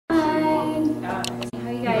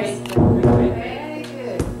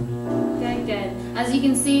As you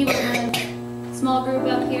can see, we're in a small group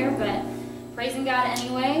up here, but praising God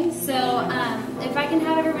anyway. So if I can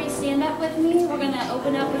have everybody stand up with me, we're going to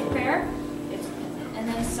open up with prayer and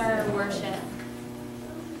then start our worship.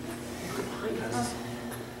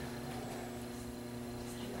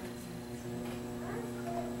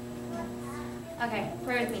 Okay,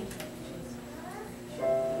 pray with me.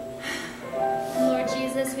 Lord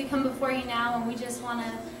Jesus, we come before you now and we just want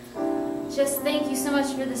to just thank you so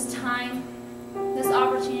much for this time, this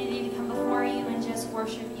opportunity to come before you and just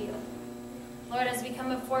worship you. Lord, as we come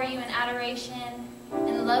before you in adoration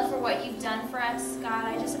and love for what you've done for us, God,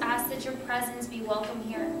 I just ask that your presence be welcome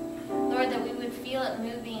here. Lord, that we would feel it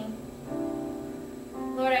moving.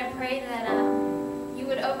 Lord, I pray that you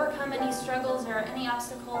would overcome any struggles or any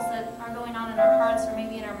obstacles that are going on in our hearts or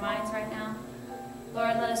maybe in our minds right now.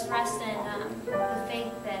 Lord, let us rest in the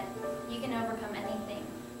faith that you can overcome anything.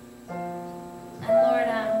 And Lord,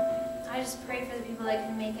 I just pray for the people that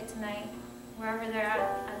can make it tonight, wherever they're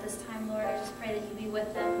at this time, Lord. I just pray that you be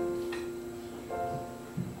with them.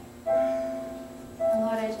 And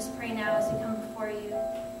Lord, I just pray now as we come before you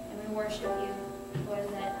and we worship you, Lord,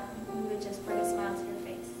 that you would just bring a smile to your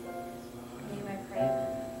face. In your name I pray.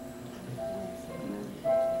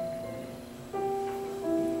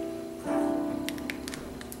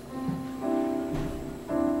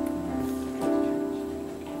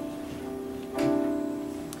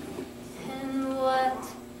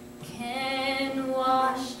 Can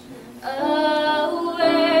wash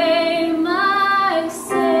away my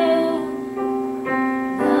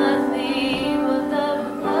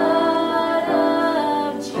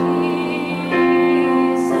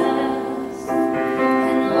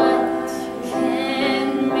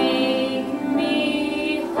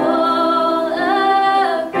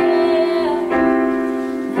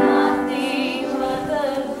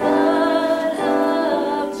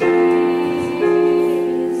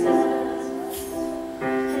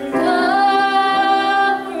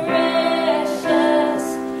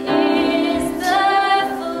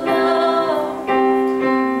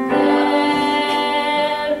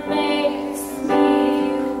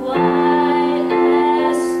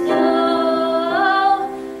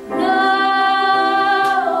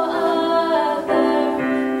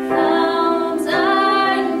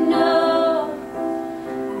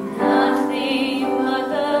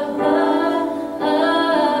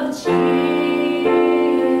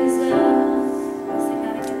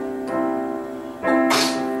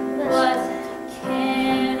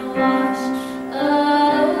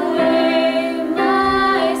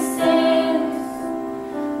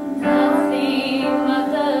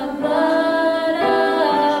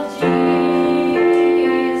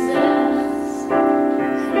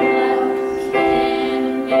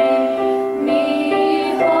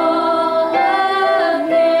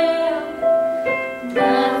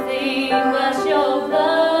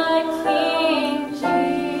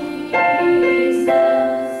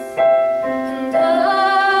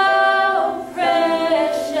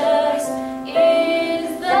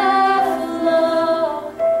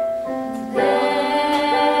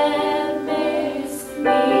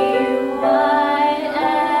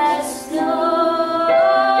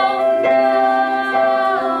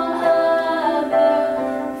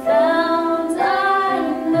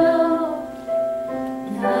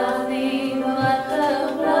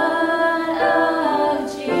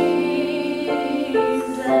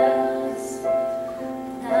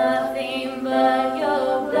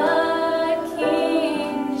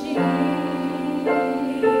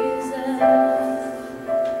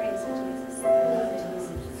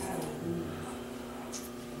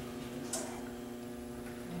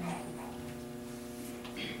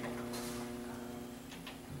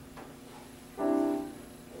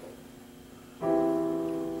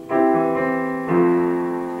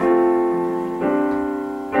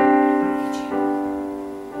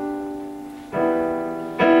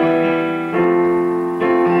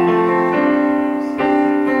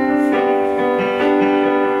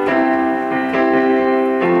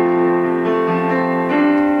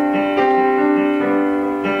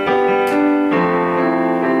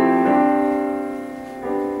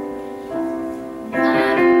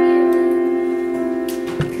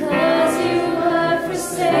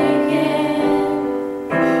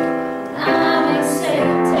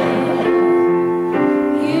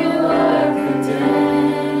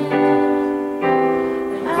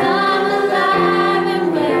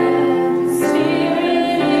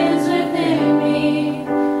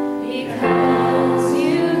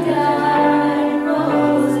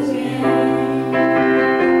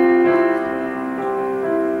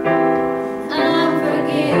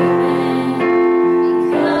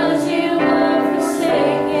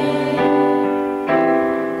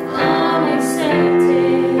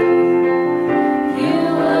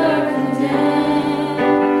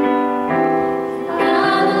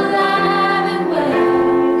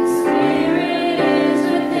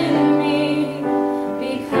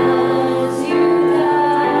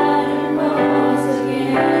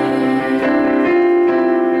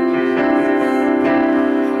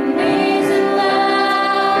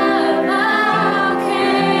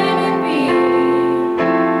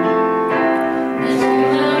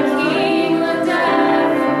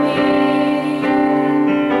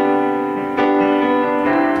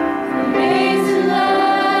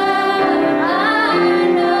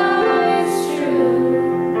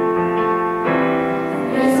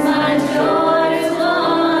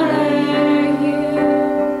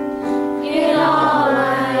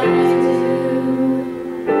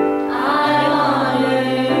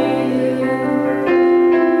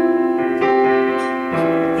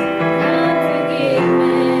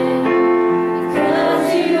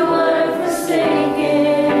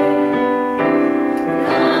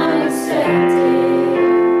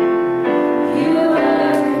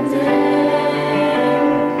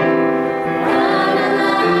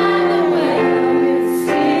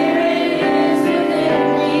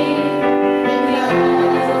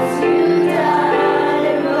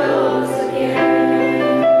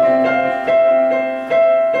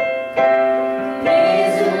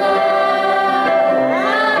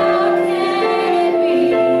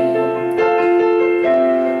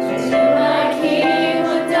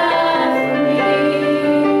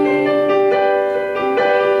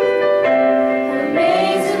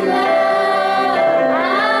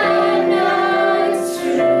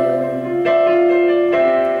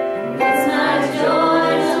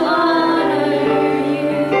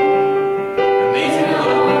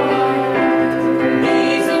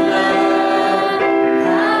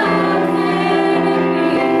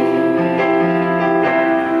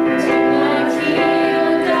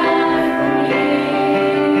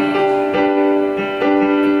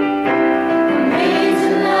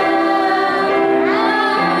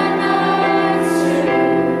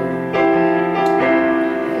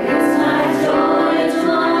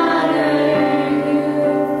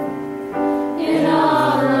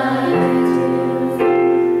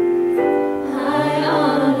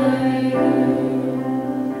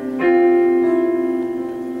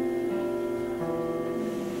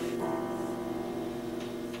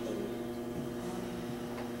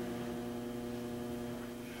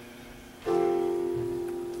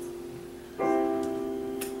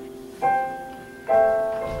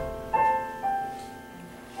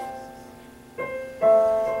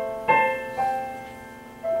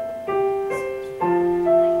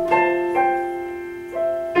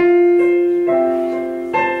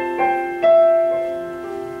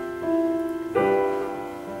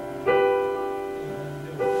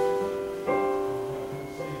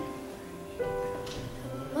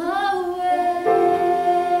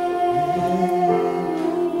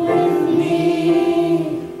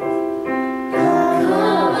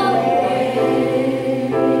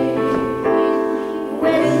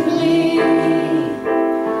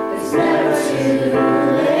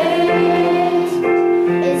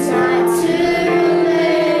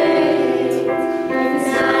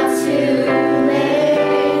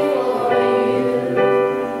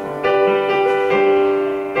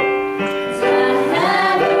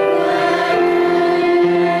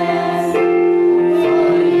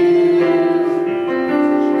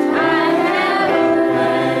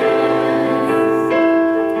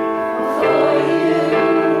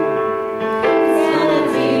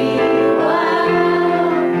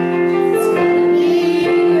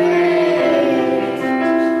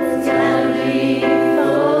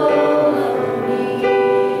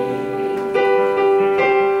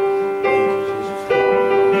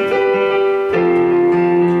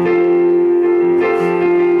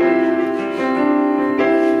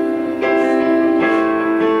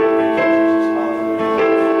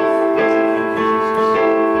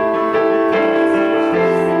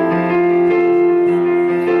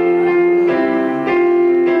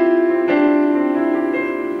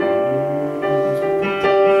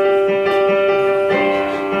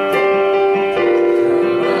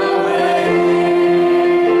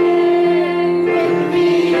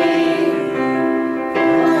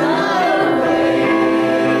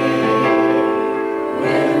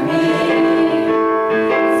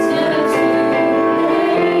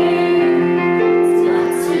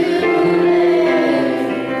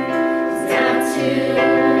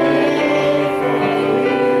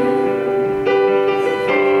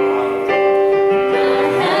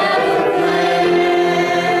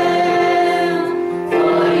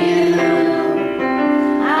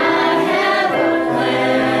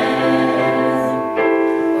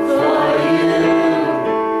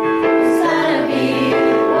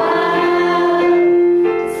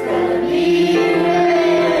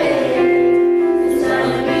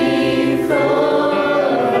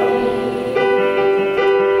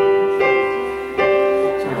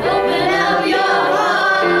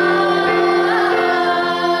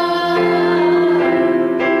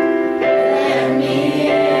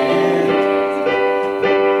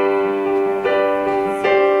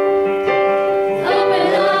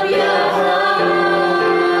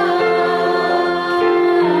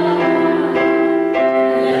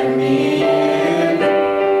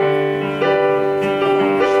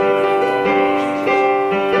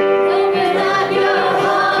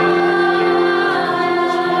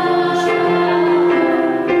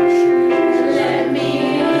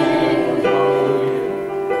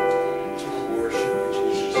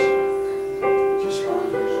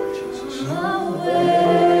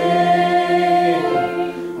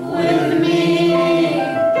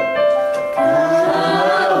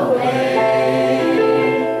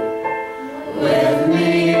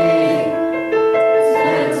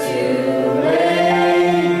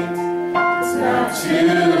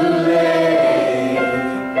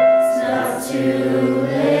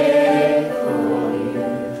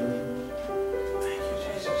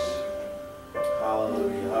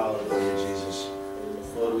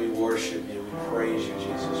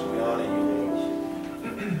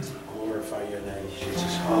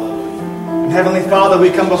Heavenly Father,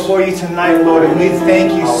 we come before you tonight, Lord, and we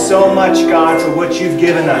thank you so much, God, for what you've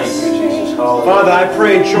given us. Father, I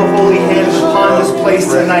pray that your holy hand is upon this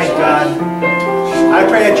place tonight, God. I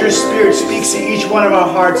pray that your Spirit speaks to each one of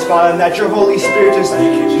our hearts, Father, and that your Holy Spirit just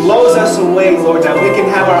blows us away, Lord, that we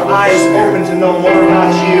can have our eyes open to know more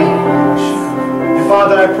about you. And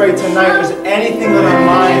Father, I pray tonight, if there's anything on our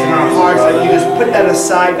minds and our hearts, that you just put that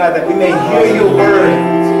aside, God, that we may hear your word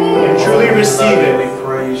and truly receive it.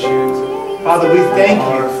 Father, we thank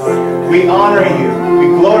you, we honor you, we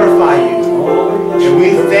glorify you, and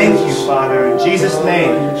we thank you, Father, in Jesus' name,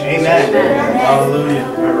 amen. Hallelujah.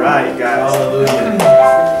 All right, guys. Hallelujah.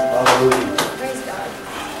 Hallelujah. Praise God.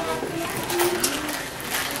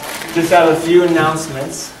 Just have a few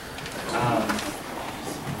announcements.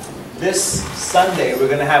 This Sunday, we're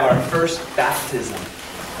going to have our first baptism.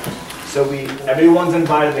 So everyone's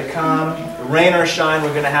invited to come. Rain or shine,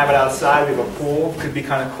 we're going to have it outside. We have a pool. Could be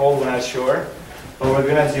kind of cold, we're not sure. But we're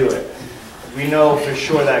going to do it. We know for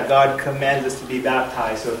sure that God commands us to be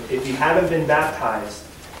baptized. So if you haven't been baptized,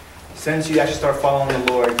 since you actually start following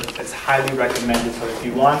the Lord, it's highly recommended. So if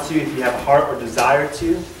you want to, if you have a heart or desire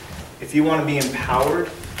to, if you want to be empowered,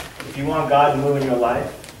 if you want God to move in your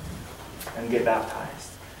life, then get baptized.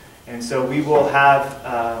 And so we will have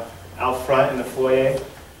out front in the foyer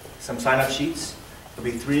some sign-up sheets. It'll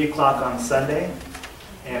be 3 o'clock on Sunday.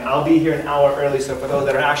 And I'll be here an hour early, so for those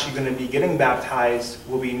that are actually going to be getting baptized,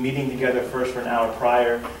 we'll be meeting together first for an hour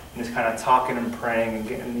prior and just kind of talking and praying and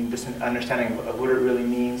getting just an understanding of what it really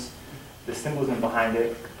means, the symbolism behind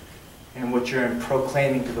it, and what you're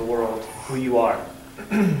proclaiming to the world, who you are.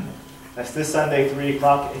 That's this Sunday, 3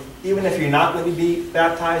 o'clock. Even if you're not going to be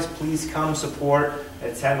baptized, please come support,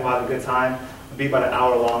 attend, we'll have a good time. It'll be about an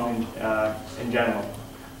hour long in general.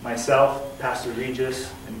 Myself, Pastor Reegis,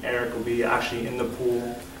 and Eric will be actually in the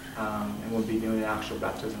pool, and we'll be doing the actual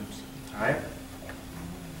baptisms. All right?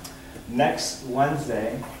 Next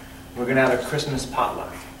Wednesday, we're going to have a Christmas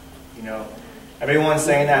potluck. You know, everyone's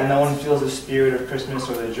saying that no one feels the spirit of Christmas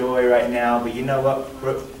or the joy right now, but you know what?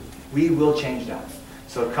 We will change that.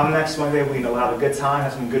 So come next Wednesday, we'll have a good time,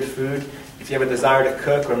 have some good food. If you have a desire to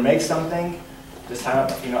cook or make something, just time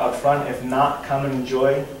up front. If not, come and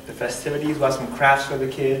enjoy the festivities. We'll have some crafts for the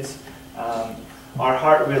kids. Our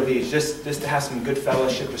heart really is just to have some good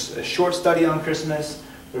fellowship, just a short study on Christmas,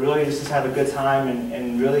 but really just to have a good time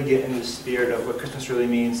and really get in the spirit of what Christmas really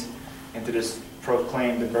means and to just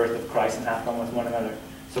proclaim the birth of Christ and have fun with one another.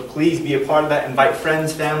 So please be a part of that. Invite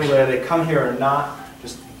friends, family, whether they come here or not,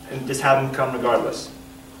 just have them come regardless.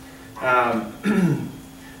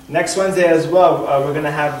 Next Wednesday as well, we're going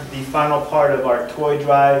to have the final part of our toy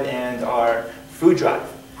drive and our food drive.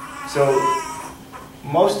 So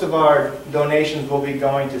most of our donations will be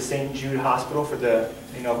going to St. Jude Hospital for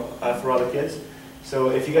for all the kids. So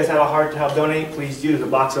if you guys have a heart to help donate, please do. There's a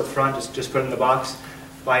box up front. Just put it in the box.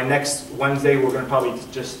 By next Wednesday, we're going to probably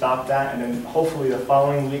just stop that, and then hopefully the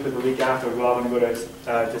following week or the week after, we're all going to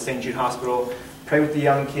go to St. Jude Hospital, pray with the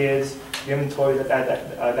young kids, give them toys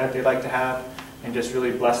that they'd like to have, and just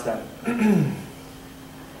really bless them.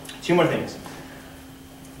 2 more things.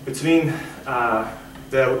 Between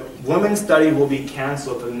the women's study will be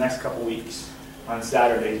canceled for the next couple weeks on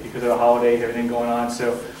Saturdays because of the holidays, everything going on.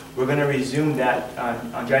 So we're going to resume that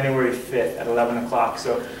on January 5th at 11 o'clock.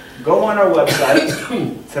 So go on our website.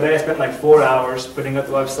 Today I spent like 4 hours putting up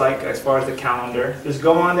the website as far as the calendar. Just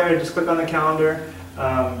go on there, just click on the calendar,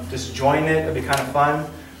 just join it. It'll be kind of fun.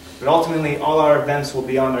 But ultimately, all our events will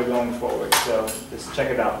be on there going forward. So just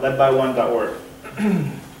check it out, ledbyone.org.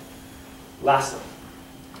 Lastly,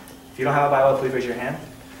 if you don't have a Bible, please raise your hand,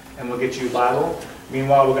 and we'll get you a Bible.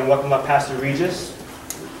 Meanwhile, we're going to welcome up Pastor Reegis.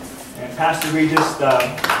 And Pastor Reegis,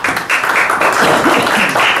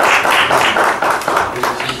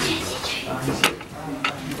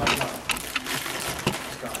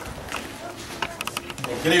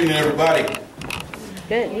 Good evening, everybody.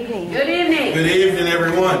 Good evening. Good evening. Good evening,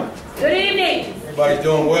 everyone. Good evening. Everybody's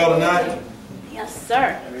doing well tonight? Yes,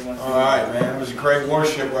 sir. All right, man. It was a great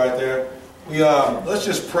worship right there. Let's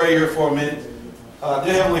just pray here for a minute.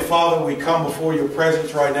 Dear Heavenly Father, we come before your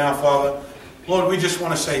presence right now, Father. Lord, we just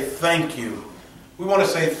want to say thank you. We want to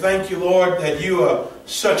say thank you, Lord, that you are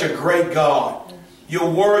such a great God. You're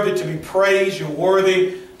worthy to be praised. You're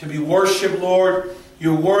worthy to be worshipped, Lord.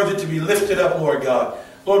 You're worthy to be lifted up, Lord God.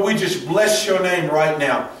 Lord, we just bless your name right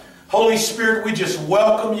now. Holy Spirit, we just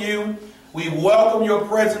welcome you. We welcome your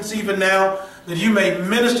presence even now, that you may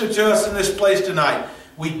minister to us in this place tonight.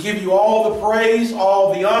 We give you all the praise,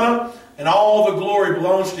 all the honor, and all the glory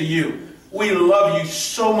belongs to you. We love you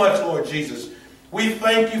so much, Lord Jesus. We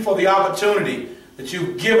thank you for the opportunity that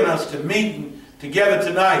you've given us to meet together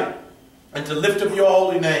tonight and to lift up your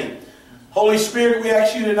holy name. Holy Spirit, we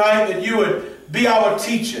ask you tonight that you would be our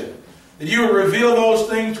teacher, that you would reveal those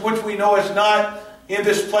things which we know is not in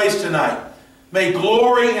this place tonight. May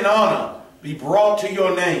glory and honor be brought to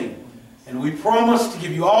your name. And we promise to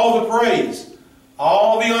give you all the praise,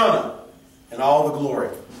 all the honor, and all the glory.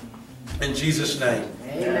 In Jesus' name.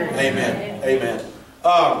 Amen. Amen. Amen.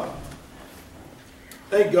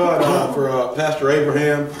 Thank God for Pastor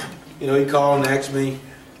Abraham. You know, he called and asked me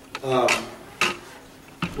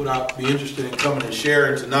would I be interested in coming and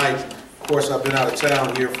sharing tonight. Of course, I've been out of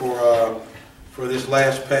town here for this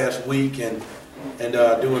past week and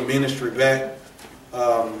doing ministry back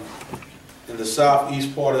in the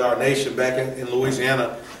southeast part of our nation, back in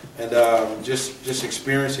Louisiana, and just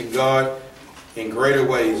experiencing God in greater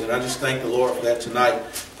ways. And I just thank the Lord for that tonight.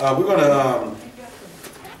 We're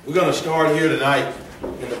gonna start here tonight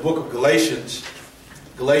in the book of Galatians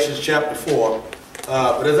chapter 4.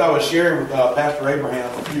 But as I was sharing with Pastor Abraham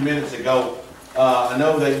a few minutes ago, I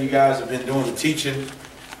know that you guys have been doing the teaching,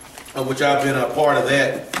 which I've been a part of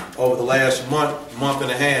that over the last month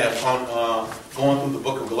and a half on going through the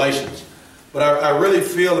book of Galatians. But I really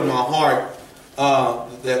feel in my heart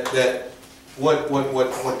that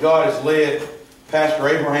what God has led Pastor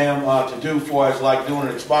Abraham to do for us, like doing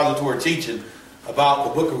an expository teaching about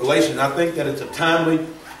the book of Galatians. I think that it's a timely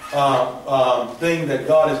thing that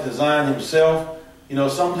God has designed himself. You know,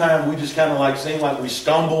 sometimes we just kind of like seem like we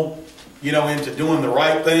stumble, you know, into doing the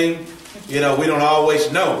right thing. You know, we don't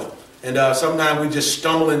always know. And sometimes we just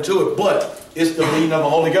stumble into it. But it's the leading of the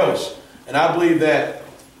Holy Ghost. And I believe that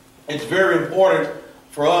it's very important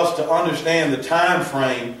for us to understand the time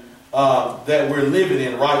frame that we're living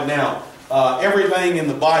in right now. Everything in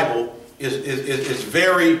the Bible is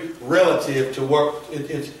very relative to what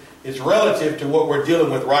it's relative to what we're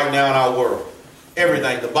dealing with right now in our world.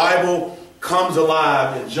 Everything. The Bible comes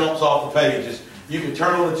alive and jumps off the pages. You can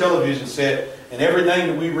turn on the television set, and everything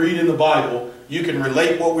that we read in the Bible, you can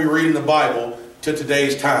relate what we read in the Bible to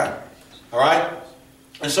today's time. All right?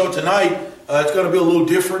 And so tonight, it's going to be a little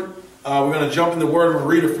different. We're going to jump in the Word and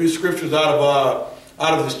read a few scriptures out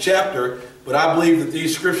of this chapter. But I believe that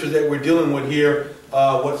these scriptures that we're dealing with here,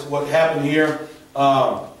 what happened here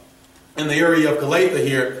in the area of Galatia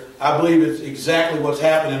here, I believe it's exactly what's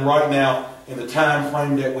happening right now in the time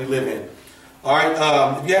frame that we live in. All right,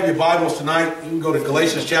 if you have your Bibles tonight, you can go to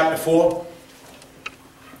Galatians chapter 4.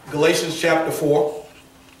 Galatians chapter 4.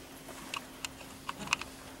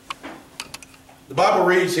 The Bible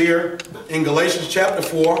reads here in Galatians chapter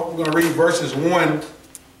 4. We're going to read verses 1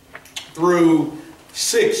 through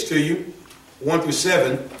 6 to you. 1 through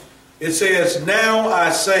 7. It says, "Now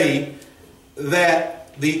I say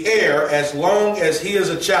that the heir, as long as he is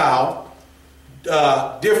a child,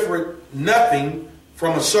 differeth nothing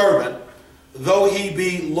from a servant, though he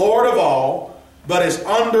be Lord of all, but is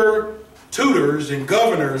under tutors and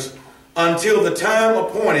governors until the time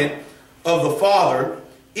appointed of the Father.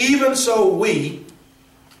 Even so we,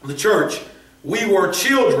 the church, we were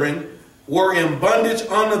children, were in bondage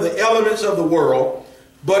under the elements of the world.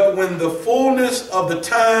 But when the fullness of the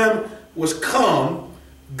time was come,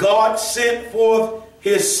 God sent forth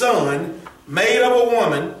his Son, made of a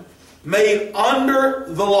woman, made under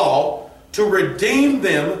the law, to redeem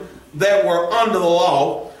them that were under the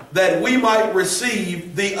law, that we might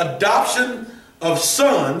receive the adoption of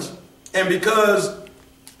sons. And because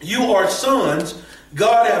you are sons,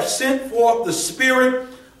 God hath sent forth the Spirit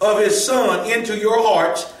of his Son into your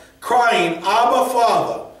hearts, crying, Abba,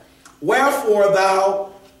 Father. Wherefore thou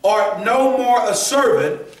art no more a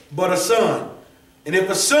servant, but a son. And if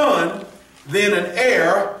a son, then an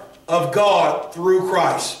heir of God through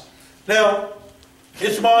Christ." Now,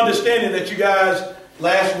 it's my understanding that you guys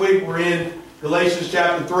last week were in Galatians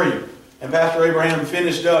chapter 3. And Pastor Abraham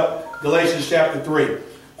finished up Galatians chapter 3.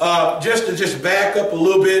 Just to back up a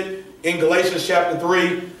little bit in Galatians chapter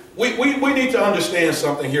 3, we need to understand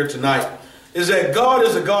something here tonight. Is that God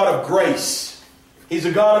is a God of grace. He's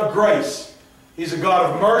a God of grace. He's a God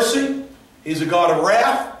of mercy. He's a God of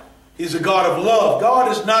wrath. He's a God of love. God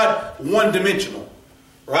is not one-dimensional.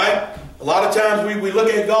 Right? A lot of times we look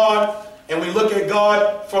at God, and we look at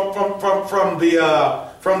God from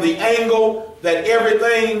the angle that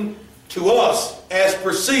everything to us as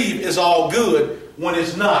perceived is all good when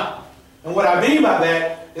it's not. And what I mean by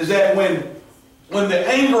that is that when the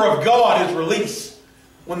anger of God is released,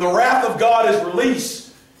 when the wrath of God is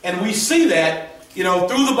released, and we see that, you know,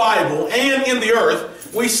 through the Bible and in the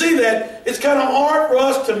earth, we see that it's kind of hard for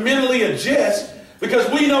us to mentally adjust, because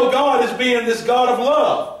we know God as being this God of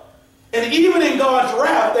love. And even in God's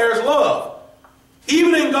wrath, there's love.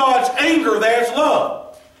 Even in God's anger, there's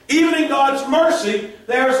love. Even in God's mercy,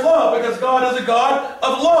 there is love, because God is a God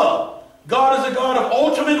of love. God is a God of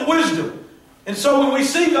ultimate wisdom. And so when we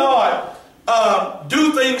see God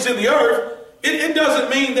do things in the earth, it doesn't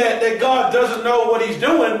mean that God doesn't know what he's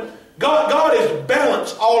doing. God is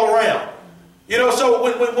balanced all around. You know, so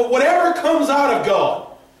when whatever comes out of God,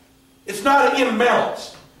 it's not an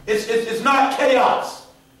imbalance. It's not chaos.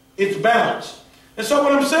 It's balanced. And so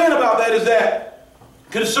what I'm saying about that is that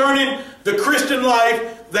concerning the Christian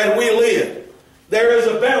life that we live, there is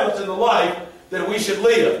a balance in the life that we should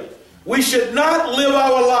live. We should not live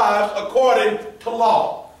our lives according to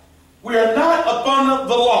law. We are not upon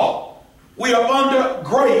the law. We are under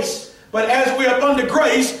grace, but as we are under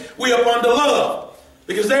grace, we are under love.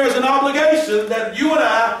 Because there is an obligation that you and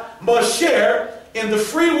I must share in the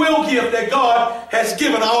free will gift that God has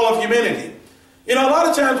given all of humanity. You know, a lot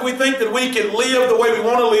of times we think that we can live the way we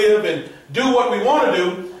want to live and do what we want to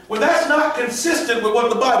do, when that's not consistent with what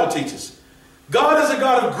the Bible teaches. God is a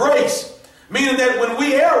God of grace, meaning that when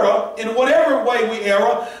we err, in whatever way we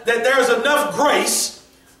err, that there's enough grace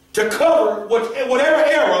to cover whatever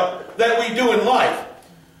error that we do in life.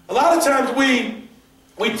 A lot of times we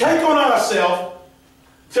take on ourselves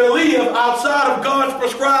to live outside of God's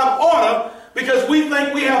prescribed order because we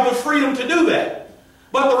think we have the freedom to do that.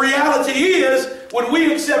 But the reality is, when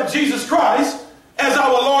we accept Jesus Christ as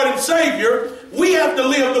our Lord and Savior, we have to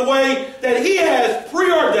live the way that he has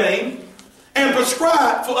preordained and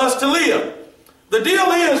prescribed for us to live. The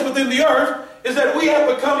deal is, within the earth, is that we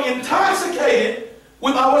have become intoxicated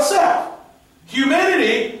with ourselves.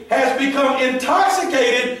 Humanity has become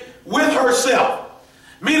intoxicated with herself.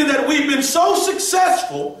 Meaning that we've been so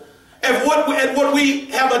successful at what we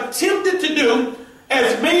have attempted to do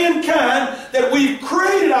as mankind that we've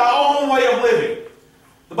created our own way of living.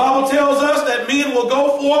 The Bible tells us that men will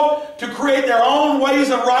go forth to create their own ways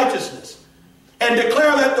of righteousness and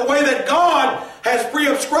declare that the way that God has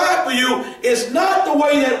prescribed for you is not the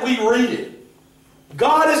way that we read it.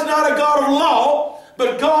 God is not a God of law,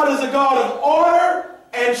 but God is a God of order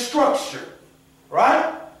and structure. Right?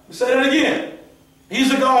 Let me say that again.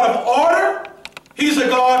 He's a God of order. He's a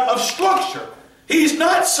God of structure. He's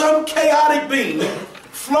not some chaotic being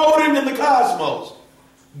floating in the cosmos.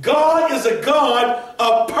 God is a God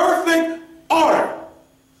of perfect order.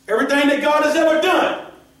 Everything that God has ever done,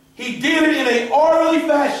 he did it in an orderly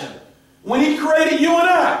fashion. When he created you and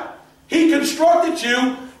I, he constructed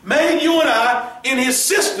you, made you and I in his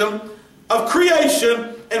system of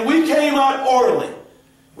creation, and we came out orderly.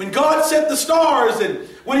 When God set the stars, and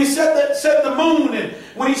when he set the moon, and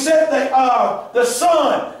when he set the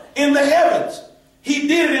sun in the heavens, he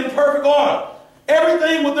did it in perfect order.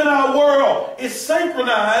 Everything within our world is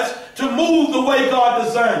synchronized to move the way God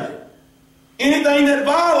designed it. Anything that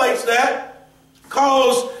violates that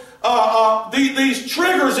causes these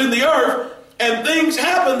triggers in the earth, and things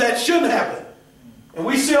happen that shouldn't happen. And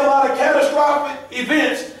we see a lot of catastrophic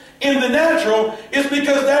events in the natural. It's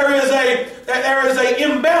because there is a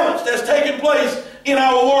imbalance that's taking place in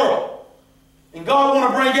our world. And God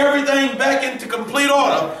wants to bring everything back into complete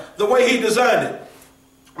order the way he designed it.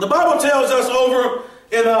 The Bible tells us over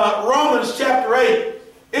in Romans chapter 8,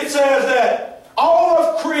 it says that all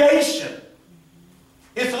of creation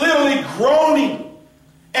is literally groaning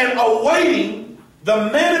and awaiting the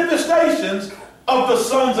manifestations of the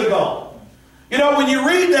sons of God. You know, when you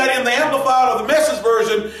read that in the Amplified or the Message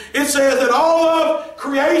version, it says that all of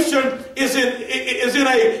creation is in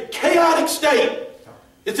a chaotic state.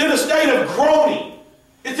 It's in a state of groaning.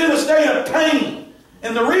 It's in a state of pain.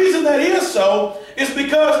 And the reason that is so is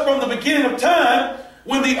because from the beginning of time,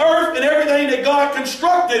 when the earth and everything that God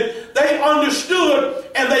constructed, they understood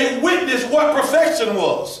and they witnessed what perfection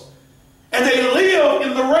was. And they lived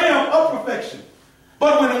in the realm of perfection.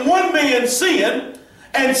 But when one man sinned,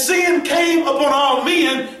 and sin came upon all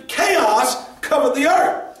men, chaos covered the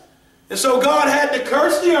earth. And so God had to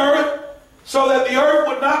curse the earth so that the earth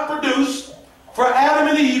would not produce for Adam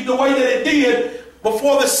and Eve the way that it did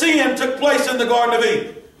before the sin took place in the Garden of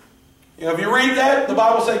Eden. You know, if you read that, the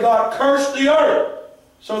Bible says God cursed the earth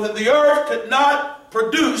so that the earth could not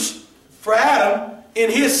produce for Adam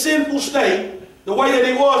in his sinful state the way that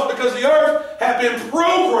he was, because the earth had been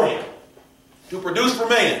programmed to produce for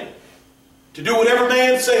man, to do whatever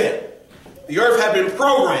man said. The earth had been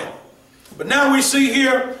programmed. But now we see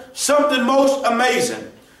here something most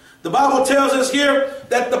amazing. The Bible tells us here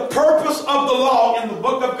that the purpose of the law in the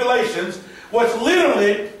book of Galatians was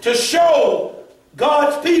literally to show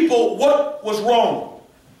God's people what was wrong.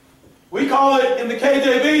 We call it in the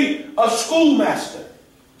KJV a schoolmaster.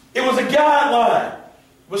 It was a guideline.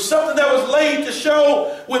 It was something that was laid to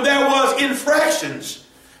show when there was infractions.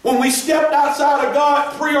 when we stepped outside of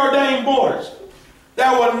God's preordained borders.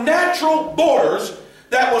 There were natural borders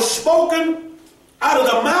that were spoken out of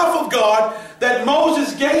the mouth of God that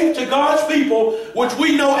Moses gave to God's people, which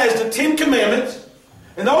we know as the 10 Commandments.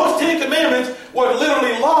 And those 10 Commandments were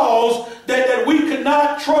literally laws that we could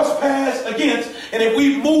not trespass against. And if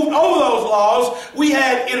we moved over those laws, we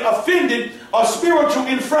had offended our spiritual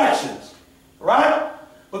infractions. Right?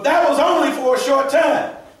 But that was only for a short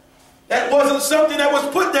time. That wasn't something that was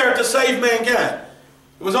put there to save mankind.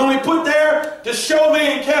 It was only put there to show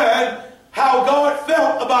mankind how God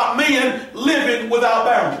felt about men living without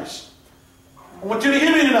boundaries. I want you to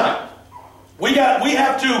hear me tonight. We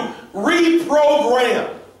have to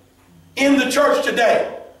reprogram in the church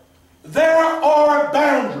today. There are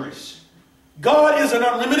boundaries. God is an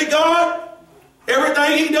unlimited God.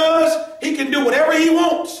 Everything he does, he can do whatever he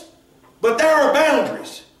wants. But there are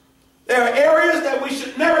boundaries. There are areas that we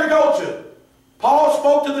should never go to. Paul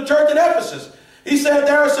spoke to the church at Ephesus. He said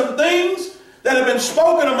there are some things that have been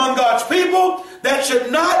spoken among God's people that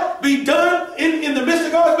should not be done in the midst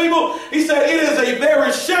of God's people. He said it is a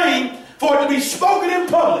very shame for it to be spoken in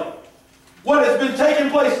public, what has been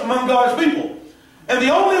taking place among God's people. And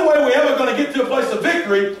the only way we're ever going to get to a place of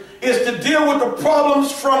victory is to deal with the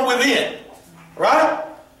problems from within. Right?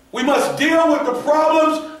 We must deal with the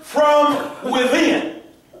problems from within.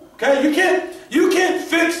 Okay? You can't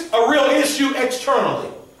fix a real issue externally.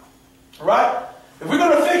 Right? If we're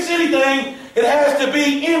going to fix anything, it has to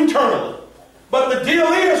be internally. But the deal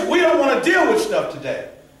is, we don't want to deal with stuff today.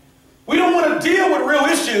 We don't want to deal with real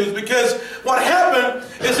issues, because what happened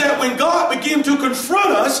is that when God began to confront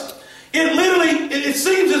us, it literally, it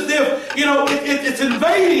seems as if, it's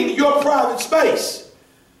invading your private space.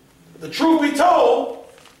 The truth be told,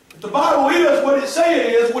 the Bible is what it says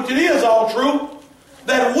it is, which it is all true,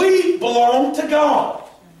 that we belong to God.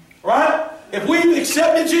 Right? If we've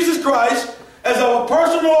accepted Jesus Christ as our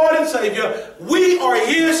personal Lord and Savior, we are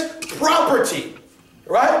his property.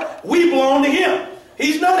 Right? We belong to him.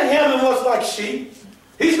 He's not handling us like sheep.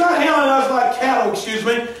 He's not handling us like cattle, excuse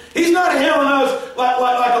me. He's not handling us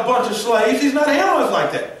like a bunch of slaves. He's not handling us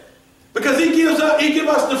like that. Because he gives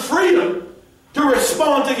us the freedom to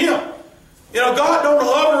respond to him. God don't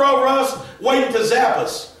hover over us waiting to zap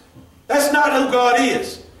us. That's not who God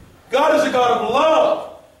is. God is a God of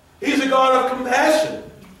love. He's a God of compassion.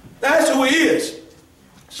 That's who he is.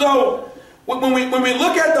 So when we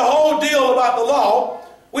look at the whole deal about the law,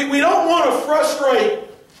 we don't want to frustrate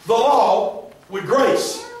the law with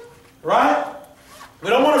grace. Right? We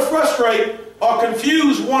don't want to frustrate or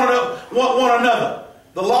confuse one another.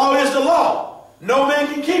 The law is the law. No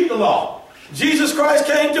man can keep the law. Jesus Christ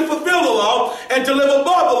came to fulfill the law and to live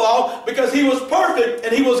above the law, because he was perfect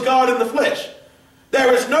and he was God in the flesh.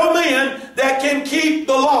 There is no man that can keep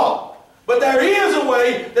the law. But there is a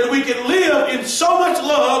way that we can live in so much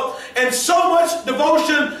love and so much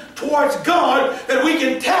devotion towards God that we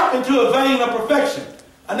can tap into a vein of perfection.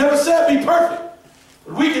 I never said be perfect.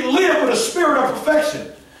 But we can live with a spirit of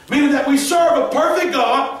perfection. Meaning that we serve a perfect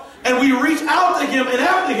God and we reach out to him and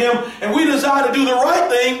after him, and we desire to do the right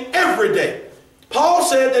thing every day. Paul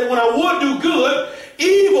said that when I would do good,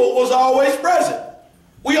 evil was always present.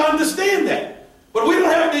 We understand that. But we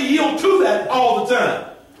don't have to yield to that all the time.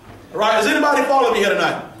 All right, is anybody following me here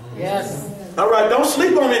tonight? Yes. All right, don't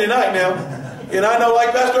sleep on me tonight now. And I know,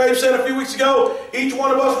 like Pastor Abe said a few weeks ago, each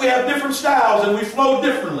one of us, we have different styles and we flow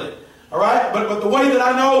differently. All right, but the way that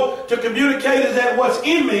I know to communicate is that what's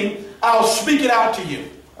in me, I'll speak it out to you.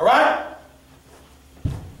 All right?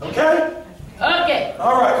 Okay? Okay.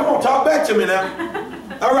 All right, come on, talk back to me now.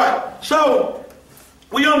 All right, so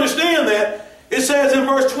we understand that. It says in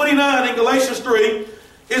verse 29 in Galatians 3,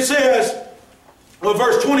 it says, well,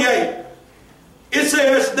 verse 28, it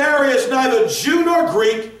says, there is neither Jew nor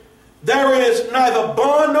Greek, there is neither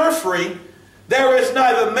bond nor free, there is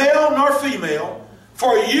neither male nor female,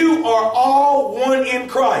 for you are all one in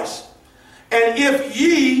Christ. And if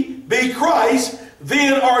ye be Christ,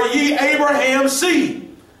 then are ye Abraham's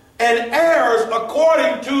seed, and heirs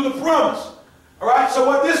according to the promise. All right, so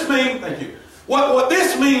what this means, thank you. What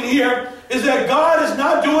this means here is that God is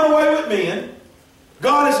not doing away with men.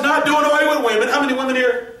 God is not doing away with women. How many women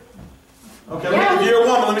here? Okay, Yeah. if you're a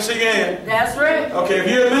woman, let me see your hand. That's right. Okay, if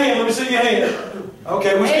you're a man, let me see your hand.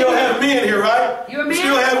 Okay, we still have men here, right? You're a We man?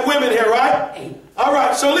 still have women here, right? All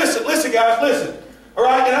right, so listen, guys, listen. All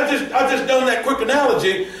right, and I just done that quick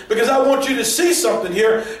analogy because I want you to see something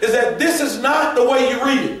here, is that this is not the way you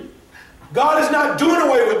read it. God is not doing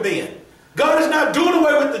away with men. God is not doing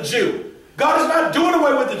away with the Jew. God is not doing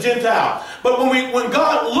away with the Gentile. But when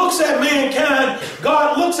God looks at mankind,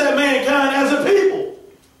 God looks at mankind as a people.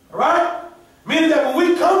 All right? Meaning that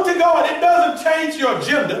when we come to God, it doesn't change your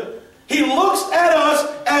agenda. He looks at us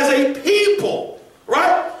as a people,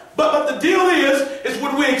 right? But the deal is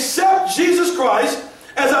when we accept Jesus Christ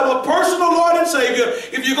as our personal Lord and Savior,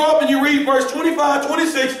 if you go up and you read verse 25,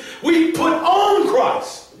 26, we put on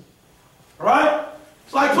Christ, right?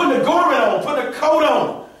 It's like putting a garment on, putting a coat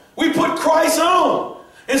on. We put Christ on.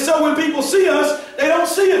 And so when people see us, they don't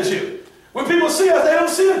see a Jew. When people see us, they don't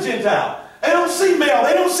see a Gentile. They don't see male.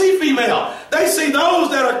 They don't see female. They see those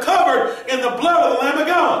that are covered in the blood of the Lamb of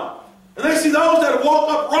God. And they see those that walk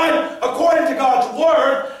upright according to God's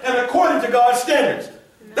word and according to God's standards.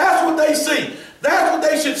 That's what they see. That's what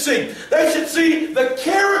they should see. They should see the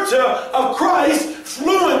character of Christ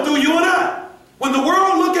flowing through you and I. When the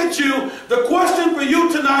world look at you, the question for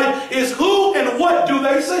you tonight is who and what do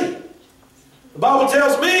they see? The Bible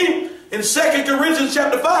tells me in 2 Corinthians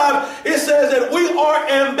chapter 5, it says that we are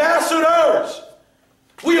ambassadors.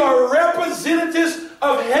 We are representatives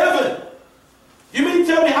of heaven. You mean to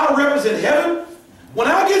tell me I represent heaven? When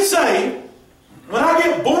I get saved, when I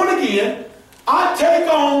get born again, I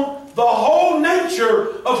take on the whole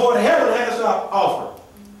nature of what heaven has to offer.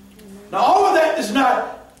 Now all of that is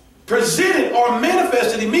not presented or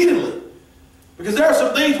manifested immediately, because there are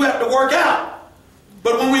some things we have to work out.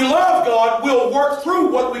 But when we love God, we'll work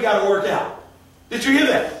through what we got to work out. Did you hear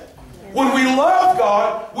that? When we love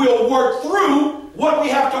God, we'll work through what we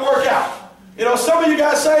have to work out. You know, some of you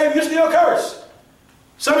guys saved, you still curse.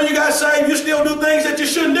 Some of you guys saved, you still do things that you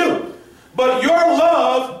shouldn't do. But your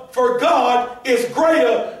love for God is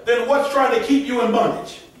greater than what's trying to keep you in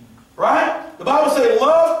bondage. Right? The Bible says,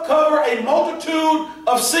 love cover a multitude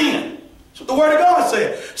of sin. That's what the Word of God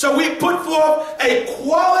said. So we put forth a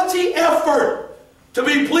quality effort to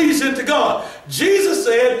be pleasing to God. Jesus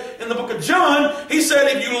said in the book of John, he said,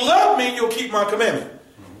 if you love me, you'll keep my commandment.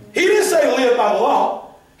 He didn't say live by the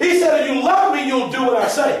law. He said, if you love me, you'll do what I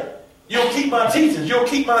say. You'll keep my teachings. You'll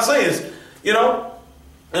keep my sayings. You know?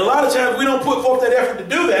 And a lot of times we don't put forth that effort to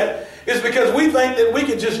do that. It's because we think that we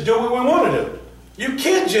can just do what we want to do. You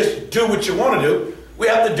can't just do what you want to do. We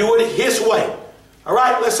have to do it His way. All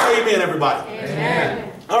right? Let's say amen, everybody.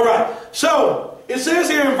 Amen. All right. So, it says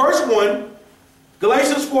here in verse 1,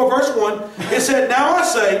 Galatians 4 verse 1, it said, now I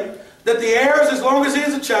say that the heirs, as long as he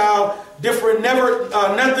is a child, differ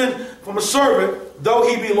nothing from a servant, though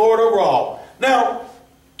he be Lord over all. Now,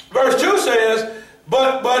 verse 2 says,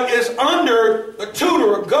 but is under the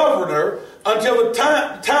tutor or governor until the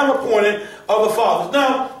time appointed of the fathers.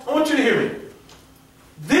 Now, I want you to hear me.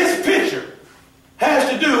 This picture has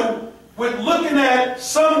to do with looking at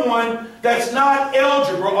someone that's not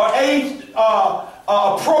eligible or age,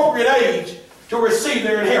 appropriate age to receive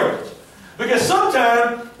their inheritance. Because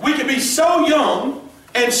sometimes we can be so young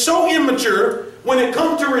and so immature when it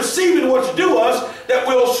comes to receiving what's due us that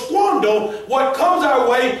we'll squander what comes our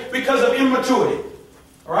way because of immaturity.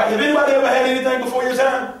 All right? Have anybody ever had anything before your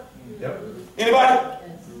time? Yep. Anybody?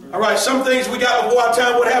 All right, some things we got before our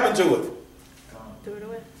time, what happened to it? Threw it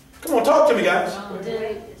away. Come on, talk to me, guys.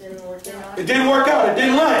 It didn't work out. It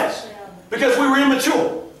didn't last. Because we were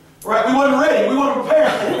immature. Right? We wasn't ready. We weren't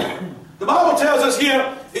prepared for it. The Bible tells us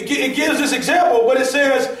here, it gives this example, but it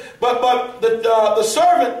says, but the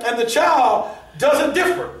servant and the child doesn't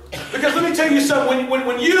differ. Because let me tell you something,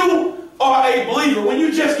 when you are a believer, when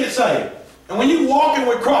you just get saved, and when you're walking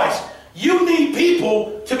with Christ, you need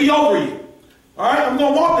people to be over you. All right? I'm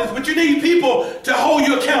going to walk this, but you need people to hold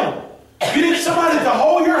you accountable. You need somebody to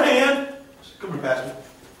hold your hand. Come here, Pastor.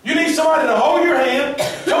 You need somebody to hold your hand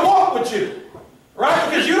to walk with you. Right?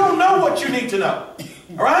 Because you don't know what you need to know.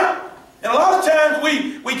 All right? And a lot of times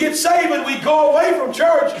we get saved and we go away from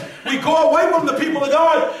church. We go away from the people of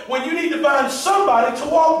God when you need to find somebody to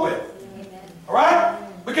walk with. All right?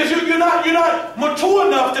 Because you're not mature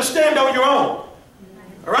enough to stand on your own.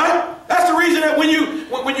 All right? That's the reason that when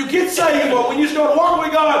you get saved or when you start walking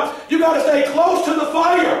with God, you got to stay close to the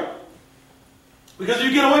fire. Because if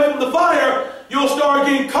you get away from the fire, you'll start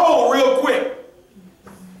getting cold real quick.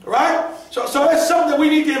 All right? So that's something that we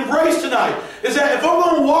need to embrace tonight. Is that if I'm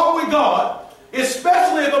going to walk with God,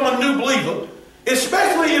 especially if I'm a new believer,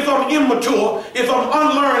 especially if I'm immature, if I'm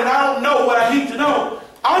unlearned and I don't know what I need to know,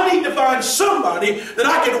 I need to find somebody that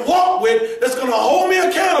I can walk with that's going to hold me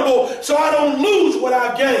accountable so I don't lose what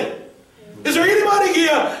I've gained. Is there anybody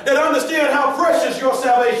here that understands how precious your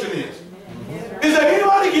salvation is? Is there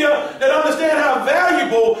anybody here that understands how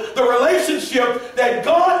valuable the relationship that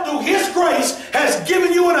God, through His grace, has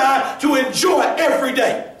given you and I to enjoy every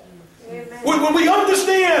day? When we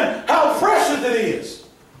understand how precious it is,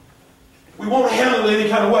 we won't handle it any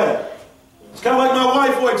kind of way. It's kind of like my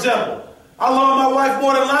wife, for example. I love my wife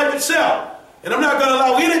more than life itself. And I'm not going to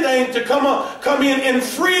allow anything to come in and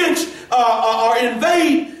infringe or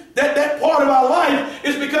invade that part of our life,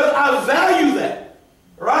 is because I value that.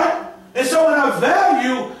 Right? And so when I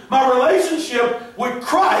value my relationship with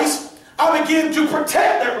Christ, I begin to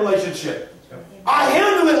protect that relationship. I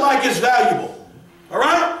handle it like it's valuable. All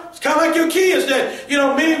right? It's kind of like your kids that,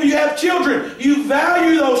 many of you have children. You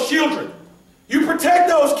value those children. You protect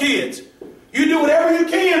those kids. You do whatever you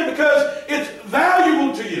can because it's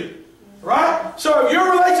valuable to you. Right? So if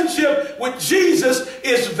your relationship with Jesus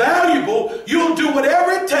is valuable, you'll do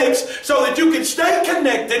whatever it takes so that you can stay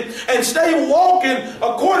connected and stay walking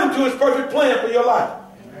according to His perfect plan for your life.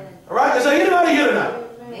 Amen. All right? Is there anybody here tonight?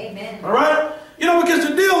 Amen. All right? Because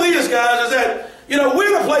the deal is, guys, is that,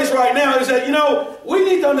 we're in a place right now is that, we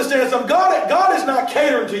need to understand something. God is not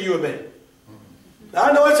catering to you and me.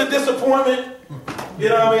 I know it's a disappointment.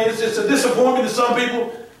 It's a disappointment to some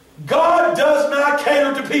people. God does not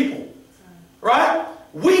cater to people. Right?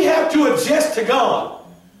 We have to adjust to God.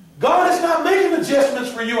 God is not making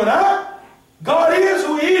adjustments for you and I. God is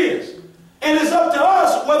who He is. And it's up to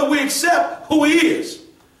us whether we accept who He is.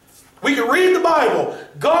 We can read the Bible.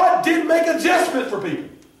 God didn't make adjustments for people.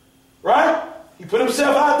 Right? He put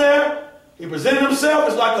Himself out there. He presented Himself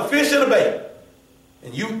as like a fish in a bait.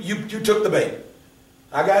 And you took the bait.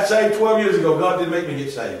 I got saved 12 years ago. God didn't make me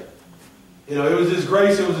get saved. It was His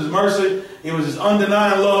grace. It was His mercy. It was His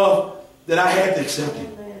undenying love that I had to accept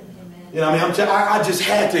Him. I just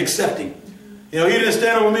had to accept Him. He didn't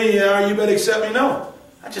stand over me, you better accept me. No.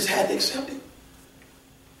 I just had to accept Him.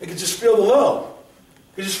 I could just feel the love.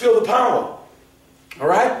 I could just feel the power. All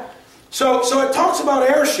right? So it talks about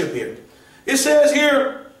heirship here. It says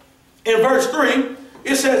here in verse 3,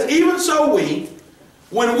 it says, even so we,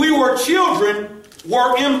 when we were children,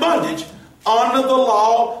 were in bondage under the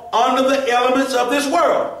law, under the elements of this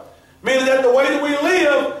world. Meaning that the way that we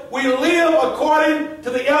live according to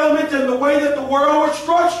the elements and the way that the world was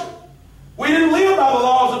structured. We didn't live by the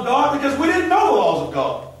laws of God because we didn't know the laws of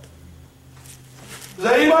God. Is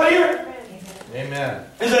there anybody here? Amen.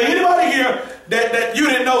 Is there anybody here that you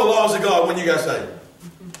didn't know the laws of God when you got saved?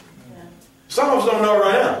 Some of us don't know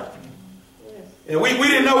right now. And we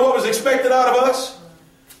didn't know what was expected out of us.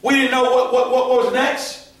 We didn't know what was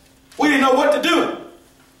next. We didn't know what to do.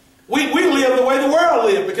 We live the way the world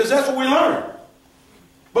lived because that's what we learned.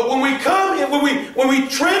 But when we come in, when we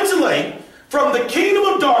translate from the kingdom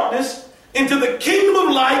of darkness into the kingdom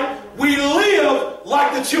of light, we live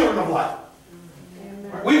like the children of light.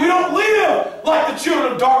 We don't live like the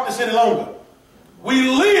children of darkness any longer. We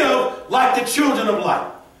live like the children of light.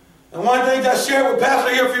 And one of the things I shared with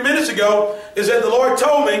Pastor here a few minutes ago is that the Lord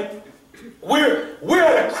told me we're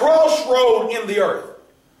at a crossroad in the earth.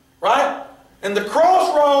 Right? And the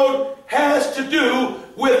crossroad has to do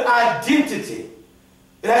with identity.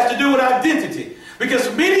 It has to do with identity.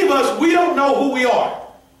 Because many of us, we don't know who we are.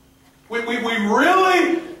 We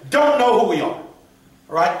really don't know who we are. All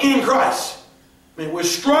right? In Christ. We're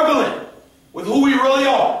struggling with who we really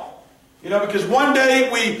are. Because one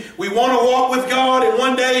day we want to walk with God, and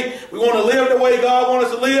one day we want to live the way God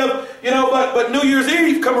wants us to live. But New Year's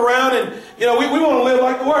Eve come around, and we want to live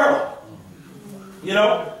like the world.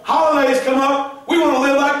 Holidays come up, we want to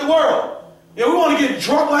live like the world. We want to get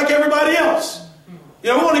drunk like everybody else. We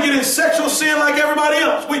want to get in sexual sin like everybody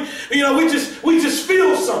else. We just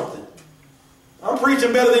feel something. I'm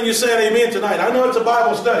preaching better than you're saying amen tonight. I know it's a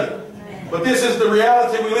Bible study, but this is the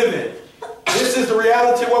reality we live in. This is the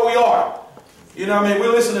reality where we are. We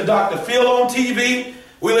listen to Dr. Phil on TV.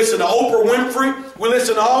 We listen to Oprah Winfrey. We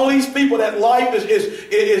listen to all these people that life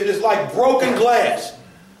is like broken glass.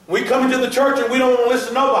 We come into the church and we don't want to listen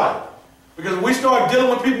to nobody. Because when we start dealing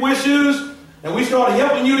with people's issues and we start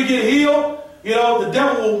helping you to get healed, the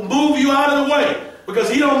devil will move you out of the way because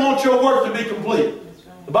he don't want your work to be complete.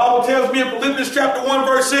 The Bible tells me in Philippians chapter 1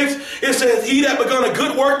 verse 6, it says, he that begun a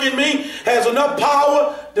good work in me has enough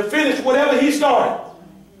power to finish whatever he started.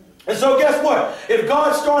 And so guess what? If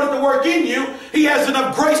God started the work in you, He has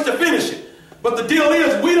enough grace to finish it. But the deal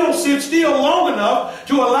is we don't sit still long enough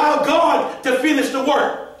to allow God to finish the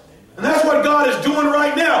work. And that's what God is doing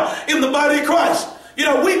right now in the body of Christ.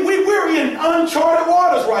 We're in uncharted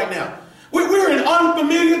waters right now. We're in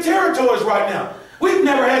unfamiliar territories right now. We've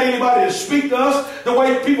never had anybody to speak to us the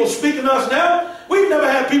way people speaking to us now. We've never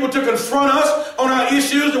had people to confront us on our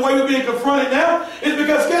issues the way we're being confronted now. It's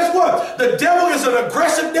because guess what? The devil is an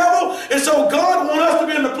aggressive devil. And so God wants us to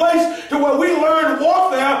be in the place to where we learn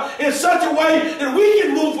warfare in such a way that we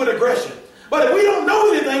can move with aggression. But if we don't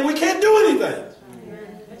know anything, we can't do anything.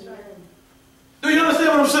 Do you understand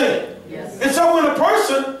what I'm saying? Yes. And so when a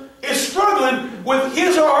person is struggling with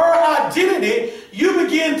his or her identity, you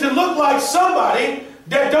begin to look like somebody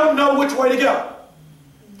that don't know which way to go.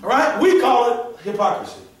 All right? We call it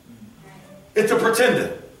hypocrisy. It's a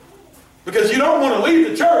pretender. Because you don't want to leave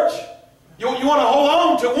the church. You want to hold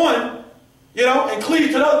on to one, and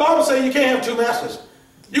cleave to the other. The Bible says you can't have two masters.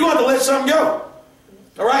 You're going to have to let something go.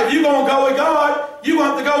 All right? If you're going to go with God, you're going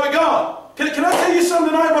to have to go with God. Can I tell you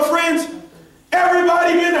something tonight, my friends?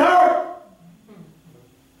 Everybody been hurt.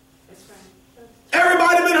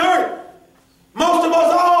 Everybody been hurt. Most of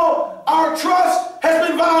us all, our trust has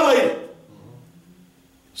been violated.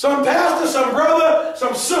 Some pastor, some brother,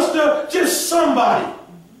 some sister, just somebody.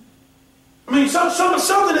 I mean,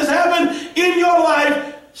 something has happened in your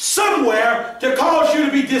life somewhere to cause you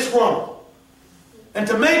to be disgruntled and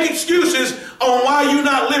to make excuses on why you're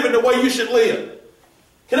not living the way you should live.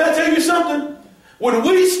 Can I tell you something? When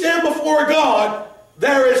we stand before God,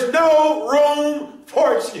 there is no room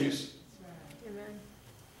for excuse.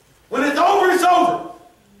 When it's over, it's over.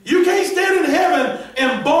 You can't stand in heaven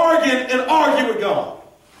and bargain and argue with God.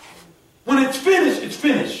 When it's finished, it's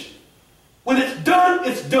finished. When it's done,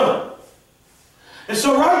 it's done. And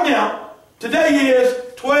so right now, today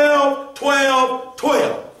is 12, 12,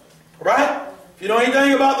 12. Right? If you know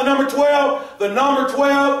anything about the number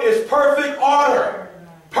 12 is perfect order,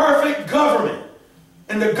 perfect government.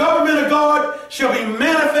 And the government of God shall be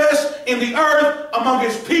manifest in the earth among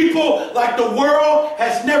his people like the world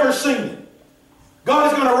has never seen it.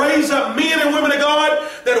 God is going to raise up men and women of God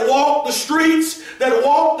that walk the streets, that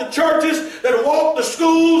walk the churches, that walk the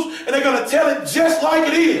schools, and they're going to tell it just like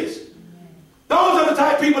it is. Those are the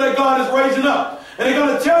type of people that God is raising up. And they're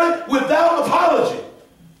going to tell it without apology.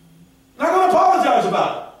 Not going to apologize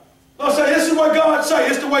about it. They'll say, this is what God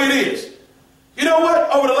says. It's the way it is. You know what?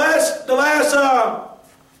 Over the last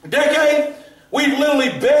decade, we've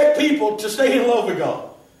literally begged people to stay in love with God.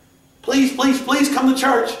 Please, please, please come to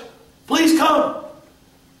church. Please come.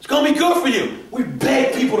 It's going to be good for you. We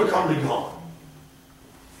beg people to come to God.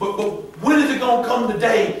 But when is it going to come the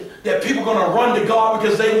day that people are going to run to God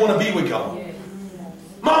because they want to be with God? Yeah.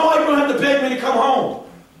 My wife don't have to beg me to come home.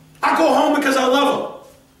 I go home because I love her.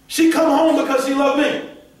 She come home because she loved me.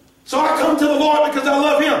 So I come to the Lord because I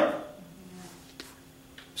love him.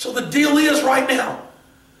 So the deal is right now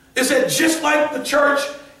is that just like the church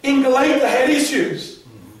in Galatia had issues,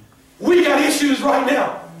 we got issues right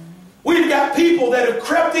now. We've got people that have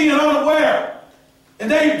crept in unaware, and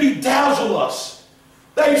they've bedazzled us.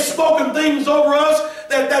 They've spoken things over us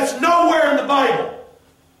that's nowhere in the Bible.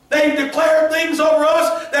 They've declared things over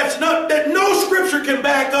us that no scripture can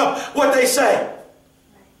back up what they say.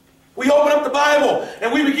 We open up the Bible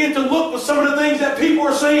and we begin to look for some of the things that people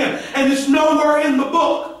are saying, and it's nowhere in the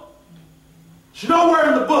book. It's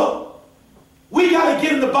nowhere in the book. We got to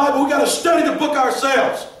get in the Bible. We got to study the book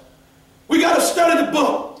ourselves. We got to study the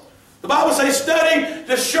book. The Bible says, study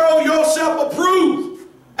to show yourself approved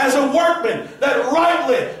as a workman that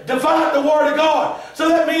rightly divide the Word of God. So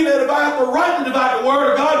that means that if I have to rightly divide the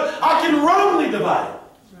Word of God, I can wrongly divide it.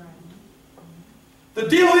 The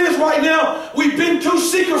deal is right now, we've been too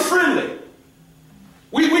seeker-friendly.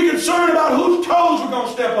 We're concerned about whose toes we're going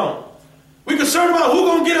to step on. We're concerned about who's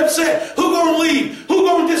going to get upset, who's going to leave, who's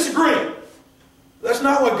going to disagree. That's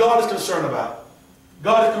not what God is concerned about.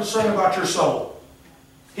 God is concerned about your soul.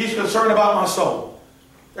 He's concerned about my soul.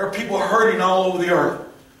 There are people hurting all over the earth.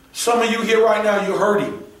 Some of you here right now, you're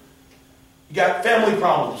hurting. You got family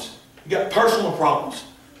problems. You got personal problems.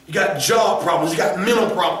 You got job problems. You got mental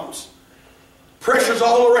problems. Pressures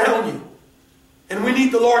all around you. And we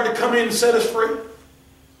need the Lord to come in and set us free.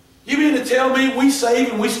 You mean to tell me we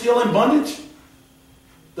saved and we still in bondage?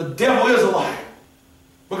 The devil is a liar.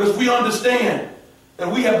 Because we understand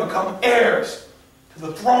that we have become heirs to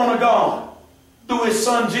the throne of God through his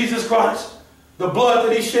Son, Jesus Christ. The blood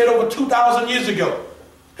that he shed over 2,000 years ago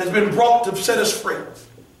has been brought to set us free.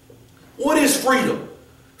 What is freedom?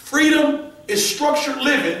 Freedom is structured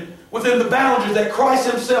living within the boundaries that Christ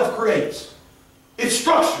himself creates. It's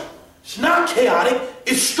structured. It's not chaotic.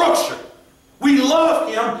 It's structured. We love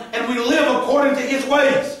him and we live according to his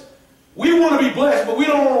ways. We want to be blessed, but we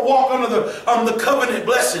don't want to walk under the covenant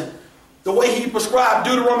blessing the way he prescribed.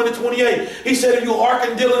 Deuteronomy 28. He said, if you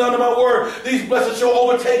hearken diligently unto my word, these blessings shall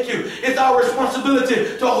overtake you. It's our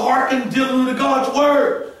responsibility to hearken diligently to God's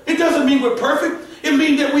word. It doesn't mean we're perfect. It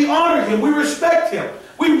means that we honor him. We respect him.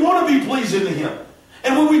 We want to be pleasing to him.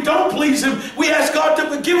 And when we don't please him, we ask God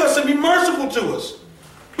to forgive us and be merciful to us.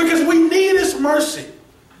 Because we need his mercy.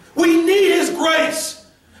 We need his grace.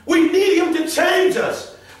 We need him to change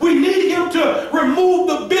us. We need him to remove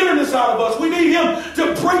the bitterness out of us. We need him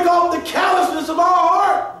to break off the callousness of our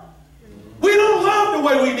heart. We don't love the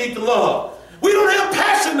way we need to love. We don't have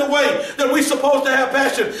passion the way that we're supposed to have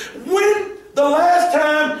passion. When the last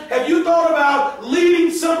time have you thought about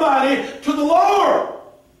leading somebody to the Lord?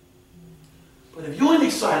 But if you ain't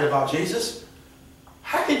excited about Jesus,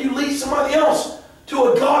 how can you lead somebody else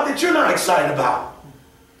to a God that you're not excited about?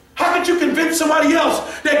 How can you convince somebody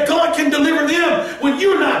else that God can deliver them when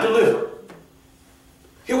you're not delivered?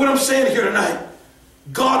 Hear what I'm saying here tonight.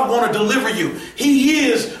 God wants to deliver you. He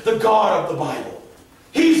is the God of the Bible.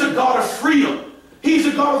 He's a God of freedom. He's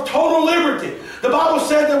a God of total liberty. The Bible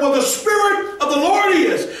said that where the Spirit of the Lord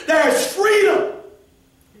is, there is freedom.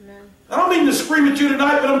 Amen. I don't mean to scream at you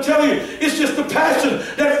tonight, but I'm telling you, it's just the passion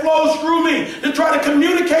that flows through me to try to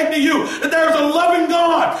communicate to you that there's a loving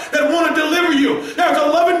God that wants to deliver you. There's a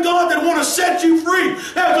loving God that wants to set you free.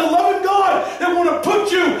 There's a loving God that wants to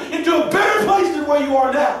put you into a better place than where you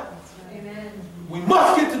are now. Amen. We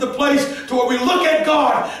must get to the place to where we look at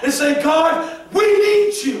God and say, God, we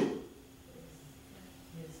need you.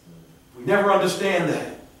 We never understand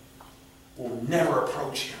that. We'll never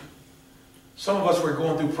approach him. Some of us, we're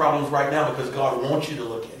going through problems right now because God wants you to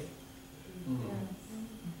look at him.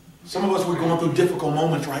 Some of us, we're going through difficult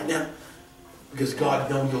moments right now because God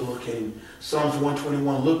knows you'll look at him. Psalms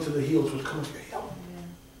 121, look to the hills which comes your help.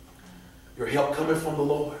 Your help coming from the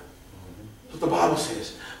Lord. That's what the Bible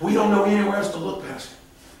says. We don't know anywhere else to look, Pastor.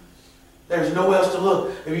 There's nowhere else to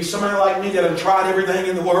look. If you're somebody like me that have tried everything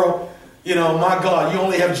in the world, you know, my God, you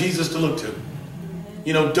only have Jesus to look to.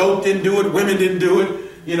 You know, dope didn't do it. Women didn't do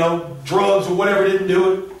it. You know, drugs or whatever didn't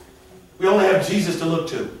do it. We only have Jesus to look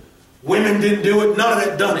to. Women didn't do it. None of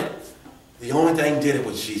that done it. The only thing did it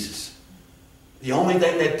was Jesus. The only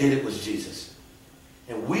thing that did it was Jesus.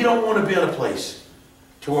 And we don't want to be in a place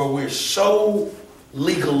to where we're so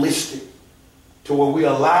legalistic, to where we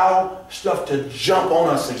allow stuff to jump on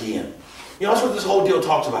us again. You know, that's what this whole deal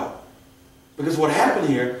talks about. Because what happened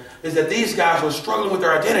here is that these guys were struggling with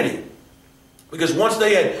their identity. Because once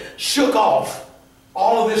they had shook off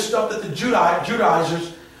all of this stuff that the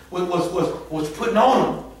Judaizers was putting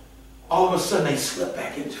on them, all of a sudden they slipped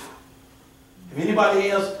back into it. Have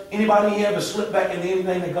anybody ever slipped back into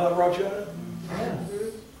anything that God brought you out of? Yeah.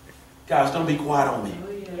 Guys, don't be quiet on me.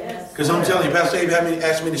 Because I'm telling you, Pastor Abe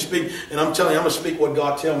asked me to speak, and I'm telling you, I'm going to speak what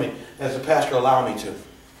God tell me as the pastor allow me to.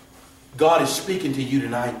 God is speaking to you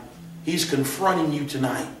tonight. He's confronting you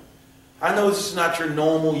tonight. I know this is not your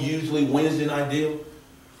normal, usually Wednesday night deal,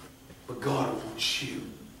 but God wants you.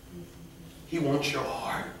 He wants your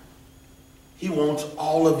heart. He wants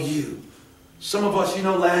all of you. Some of us, you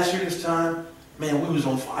know, last year this time, man, we was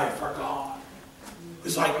on fire for God.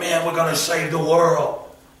 It's like, man, we're going to save the world.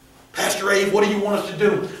 Pastor Abe, what do you want us to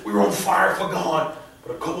do? We were on fire for God.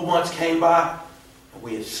 But a couple months came by, and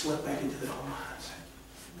we had slipped back into that old mindset.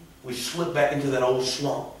 We slipped back into that old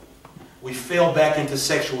slump. We fell back into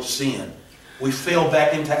sexual sin. We fell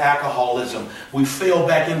back into alcoholism. We fell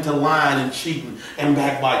back into lying and cheating and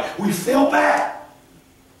backbite. We fell back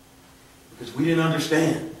because we didn't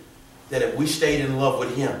understand that if we stayed in love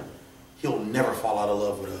with him, he'll never fall out of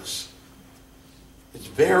love with us. It's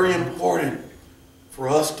very important for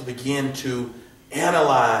us to begin to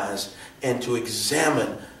analyze and to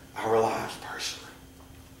examine our lives personally.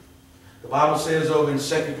 The Bible says over in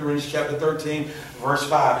 2 Corinthians chapter 13, verse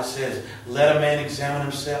 5, it says, let a man examine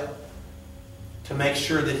himself to make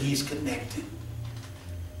sure that he's connected.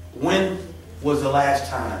 When was the last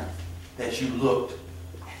time that you looked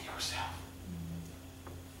at yourself?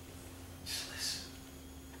 Just listen.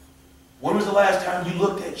 When was the last time you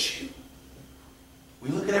looked at you? We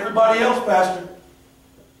look at everybody else, Pastor.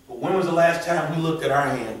 But when was the last time we looked at our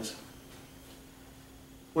hands?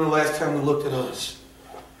 When was the last time we looked at us?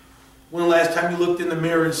 When was the last time you looked in the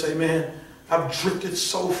mirror and say, man, I've drifted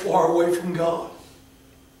so far away from God?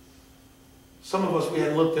 Some of us, we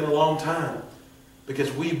hadn't looked in a long time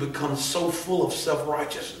because we've become so full of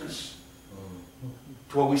self-righteousness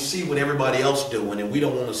to where we see what everybody else is doing and we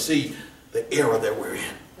don't want to see the era that we're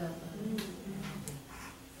in.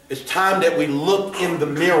 It's time that we look in the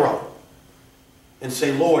mirror and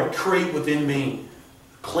say, Lord, create within me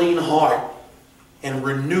a clean heart and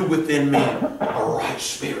renew within me a right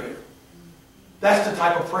spirit. That's the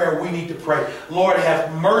type of prayer we need to pray. Lord,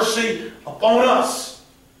 have mercy upon us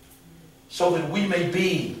so that we may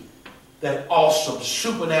be that awesome,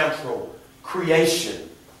 supernatural creation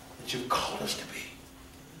that you've called us to be.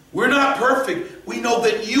 We're not perfect. We know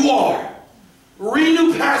that you are.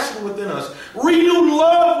 Renew passion within us. Renew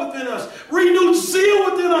love within us. Renew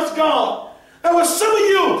zeal within us, God. There were some of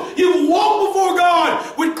you, you've walked before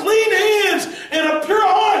God with clean hands and a pure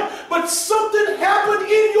heart, but something happened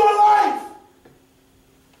in your life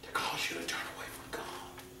to cause you to turn away from God.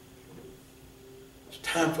 It's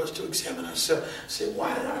Time for us to examine ourselves. Say,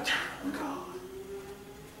 why did I turn from God?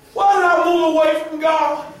 Why did I move away from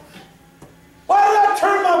God? Why did I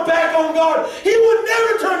turn my back on God? He would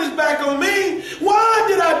never turn his back on me. Why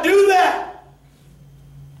did I do that?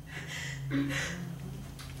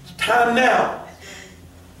 It's time now.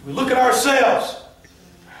 We look at ourselves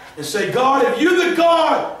and say, God, if you're the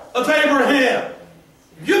God of Abraham,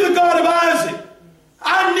 if you're the God of Isaac,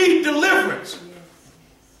 I need deliverance.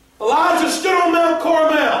 Elijah stood on Mount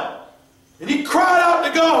Carmel and he cried out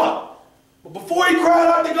to God. But before he cried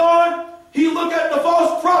out to God, he looked at the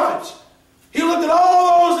false prophets. He looked at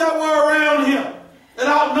all those that were around him and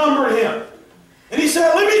outnumbered him. And he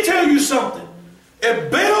said, let me tell you something.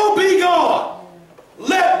 If Baal be God,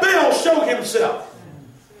 let Baal show himself.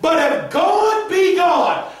 But if God be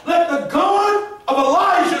God, let the God of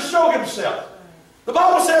Elijah show himself. The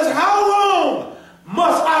Bible says, how long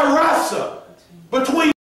must I wrestle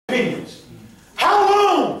between opinions? How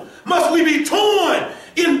long must we be torn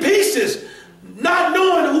in pieces, not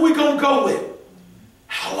knowing who we're going to go with?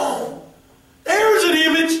 How long? There's an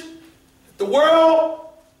image that the world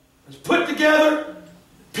has put together,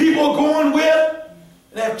 people are going with,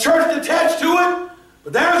 and have church attached to it.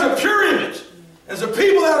 But there's a pure image. There's a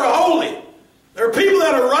people that are holy. There are people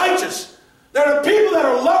that are righteous. There are people that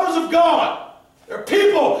are lovers of God. There are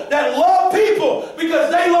people that love people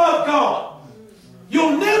because they love God.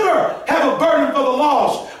 You'll never have a burden for the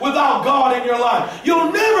lost without God in your life.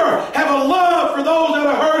 You'll never have a love for those that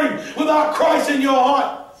are hurting without Christ in your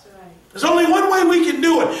heart. There's only one way we can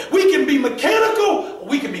do it. We can be mechanical, or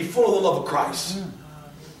we can be full of the love of Christ.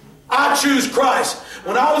 I choose Christ.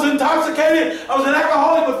 When I was intoxicated, I was an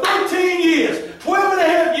alcoholic for 13 years, 12 and a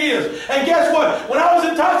half years. And guess what? When I was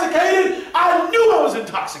intoxicated, I knew I was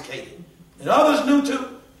intoxicated. And others knew too.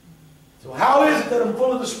 So how is it that I'm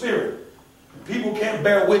full of the Spirit? People can't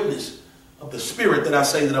bear witness of the Spirit that I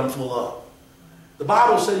say that I'm full of. The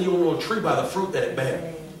Bible says you'll know a tree by the fruit that it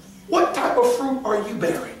bears. What type of fruit are you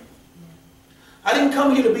bearing? I didn't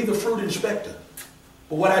come here to be the fruit inspector.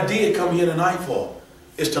 But what I did come here tonight for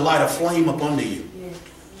is to light a flame up under you.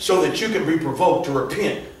 So that you can be provoked to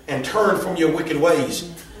repent and turn from your wicked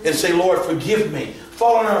ways. And say, Lord, forgive me.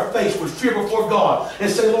 Fall on our face with fear before God. And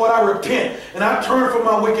say, Lord, I repent. And I turn from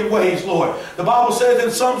my wicked ways, Lord. The Bible says in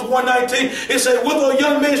Psalms 119, it says, whether a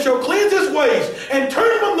young man shall cleanse his ways and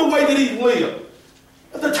turn from the way that he lived.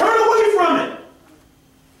 But to turn away from it.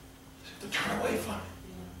 To turn away from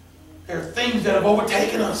it. There are things that have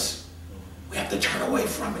overtaken us. We have to turn away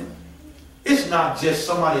from it. It's not just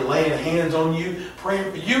somebody laying hands on you, praying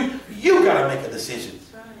for you. You got to make a decision.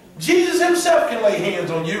 Jesus himself can lay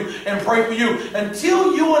hands on you and pray for you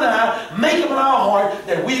until you and I make up in our heart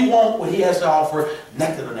that we want what he has to offer.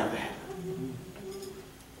 Nothing will never happen.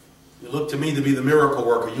 You look to me to be the miracle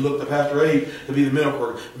worker. You look to Pastor A to be the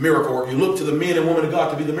miracle worker. You look to the men and women of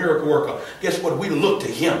God to be the miracle worker. Guess what? We look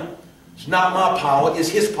to him. It's not my power, it's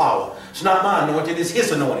his power. It's not my anointing, it's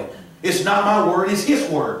his anointing. It's not my word, it's his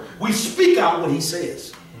word. We speak out what he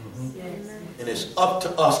says. And it's up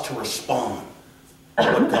to us to respond to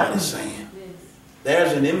what God is saying.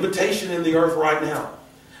 There's an invitation in the earth right now.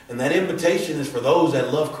 And that invitation is for those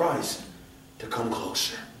that love Christ to come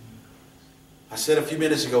closer. I said a few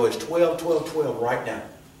minutes ago, it's 12, 12, 12 right now.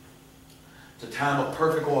 It's a time of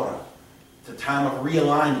perfect order. It's a time of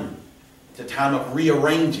realigning. It's a time of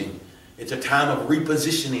rearranging. It's a time of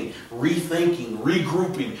repositioning, rethinking,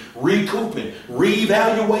 regrouping, recouping,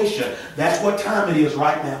 reevaluation. That's what time it is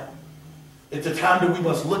right now. It's a time that we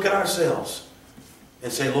must look at ourselves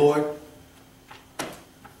and say, Lord,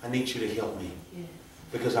 I need you to help me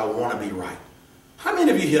because I want to be right. How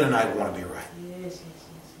many of you here tonight want to be right? Yes.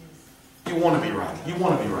 You want to be right. You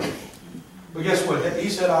want to be right. But guess what? He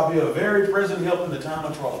said, I'll be a very present help in the time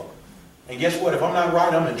of trouble. And guess what? If I'm not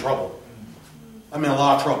right, I'm in trouble. I'm in a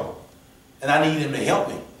lot of trouble. And I need him to help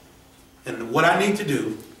me. And what I need to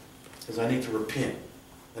do is I need to repent.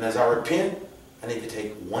 And as I repent, I need to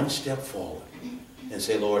take one step forward and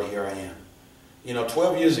say, Lord, here I am. You know,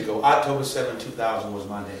 12 years ago, October 7, 2000 was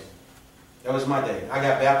my day. That was my day. I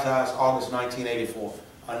got baptized August 1984.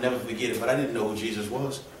 I'll never forget it, but I didn't know who Jesus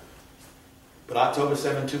was. But October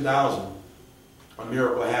 7, 2000, a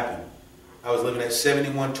miracle happened. I was living at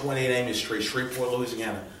 7128 Amy Street, Shreveport,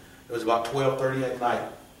 Louisiana. It was about 12:30 at night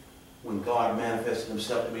when God manifested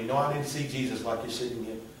himself to me. No, I didn't see Jesus like you're sitting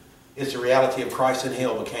here. It's the reality of Christ in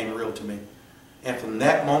hell became real to me. And from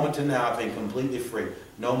that moment to now, I've been completely free.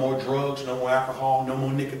 No more drugs, no more alcohol, no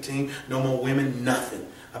more nicotine, no more women, nothing.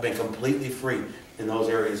 I've been completely free in those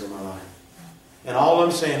areas of my life. And all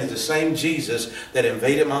I'm saying is the same Jesus that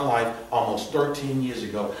invaded my life almost 13 years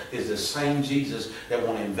ago is the same Jesus that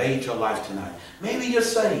want to invade your life tonight. Maybe you're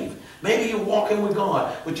saved. Maybe you're walking with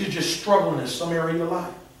God, but you're just struggling in some area of your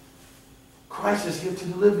life. Christ is here to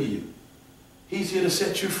deliver you. He's here to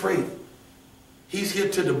set you free. He's here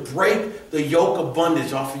to break the yoke of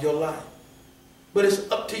bondage off of your life. But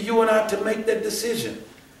it's up to you and I to make that decision.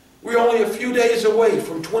 We're only a few days away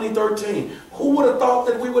from 2013. Who would have thought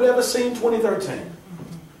that we would ever see 2013?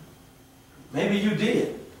 Maybe you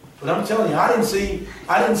did. But I'm telling you, I didn't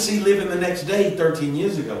see living the next day 13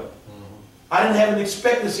 years ago. I didn't have an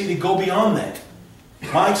expectancy to go beyond that.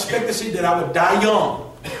 My expectancy that I would die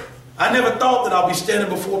young. I never thought that I'd be standing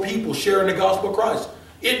before people sharing the gospel of Christ.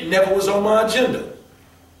 It never was on my agenda.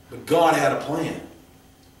 But God had a plan.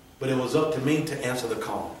 But it was up to me to answer the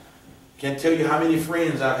call. Can't tell you how many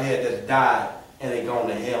friends I've had that died and they gone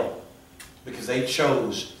to hell because they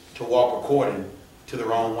chose to walk according to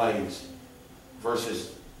their own ways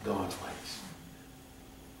versus God's ways.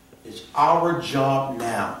 It's our job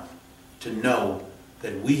now to know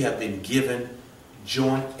that we have been given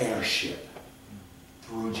joint heirship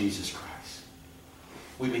through Jesus Christ.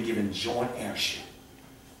 We've been given joint heirship.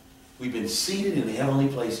 We've been seated in heavenly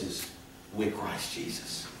places with Christ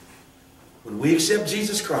Jesus. When we accept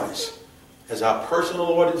Jesus Christ as our personal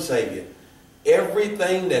Lord and Savior,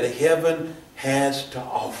 everything that heaven has to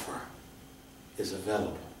offer is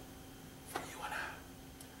available for you and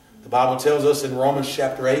I. The Bible tells us in Romans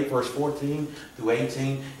chapter 8, verse 14 through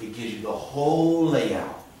 18, it gives you the whole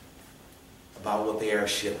layout about what the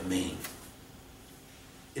heirship means.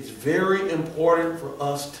 It's very important for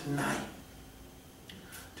us tonight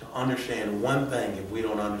to understand one thing, if we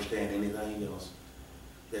don't understand anything else,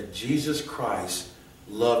 that Jesus Christ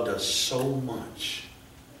loved us so much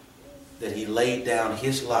that he laid down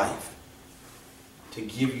his life to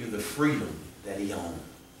give you the freedom that he owned.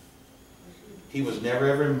 He was never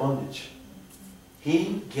ever in bondage.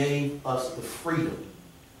 He gave us the freedom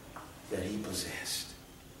that he possessed.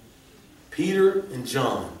 Peter and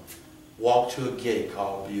John walked to a gate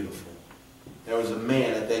called Beautiful. There was a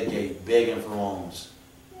man at that gate begging for alms.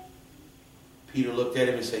 Peter looked at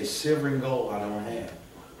him and said, "Silver and gold I don't have,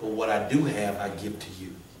 but what I do have I give to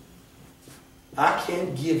you." I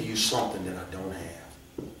can't give you something that I don't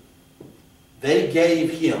have. They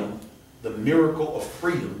gave him the miracle of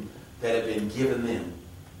freedom that had been given them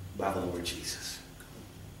by the Lord Jesus.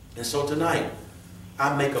 And so tonight,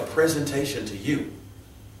 I make a presentation to you.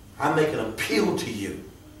 I make an appeal to you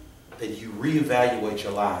that you reevaluate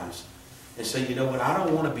your lives and say, you know what, I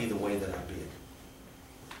don't want to be the way that I've been.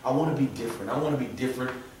 I want to be different. I want to be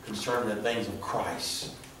different concerning the things of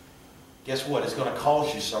Christ. Guess what? It's going to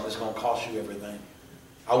cost you something. It's going to cost you everything.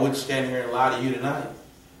 I wouldn't stand here and lie to you tonight.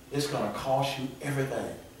 It's going to cost you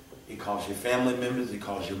everything. It costs your family members. It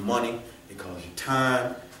costs you money. It costs you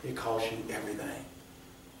time. It costs you everything.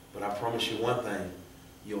 But I promise you one thing.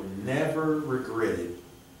 You'll never regret it.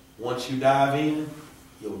 Once you dive in,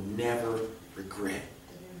 you'll never regret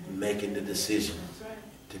making the decision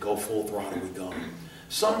to go full throttle with God.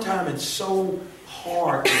 Sometimes it's so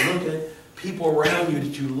hard to look at people around you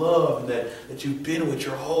that you love and that you've been with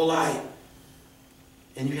your whole life.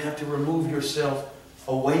 And you have to remove yourself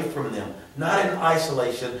away from them. Not in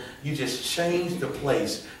isolation. You just change the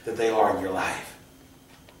place that they are in your life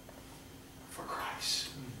for Christ.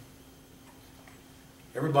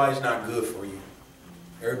 Everybody's not good for you.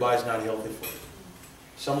 Everybody's not healthy for you.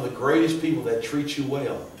 Some of the greatest people that treat you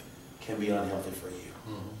well can be unhealthy for you.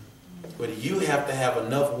 But you have to have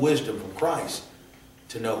enough wisdom from Christ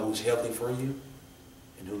to know who's healthy for you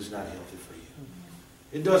and who's not healthy for you.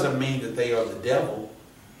 It doesn't mean that they are the devil,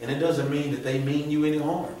 and it doesn't mean that they mean you any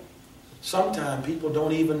harm. Sometimes people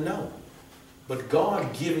don't even know. But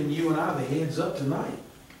God giving you and I the heads up tonight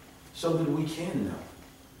so that we can know.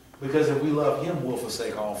 Because if we love him, we'll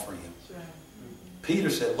forsake all for him. Peter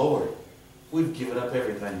said, Lord, we've given up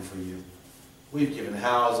everything for you. We've given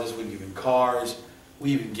houses, we've given cars,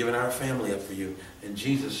 we've even given our family up for you. And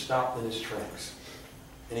Jesus stopped in his tracks.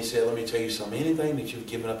 And he said, let me tell you something. Anything that you've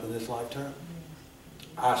given up in this lifetime,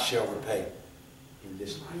 I shall repay in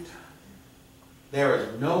this lifetime. There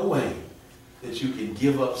is no way that you can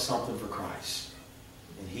give up something for Christ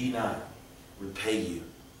and he not repay you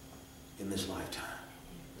in this lifetime.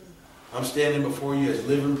 I'm standing before you as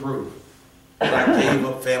living proof that I gave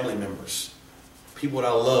up family members, people that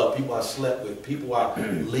I love, people I slept with, people I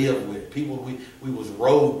lived with, people we was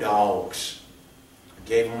road dogs. I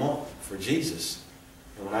gave them up for Jesus.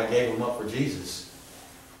 And when I gave them up for Jesus,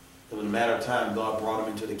 it was a matter of time God brought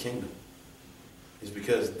them into the kingdom. It's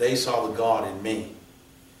because they saw the God in me.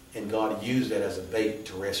 And God used that as a bait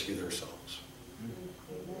to rescue their souls.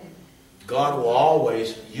 God will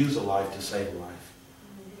always use a life to save a life.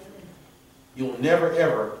 You'll never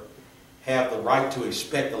ever have the right to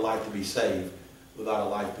expect a life to be saved without a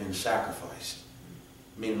life being sacrificed.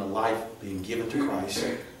 Meaning a life being given to Christ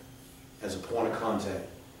as a point of contact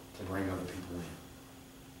to bring other people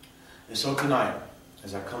in. And so tonight,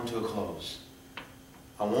 as I come to a close,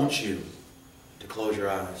 I want you to close your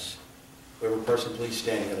eyes. Whoever person, please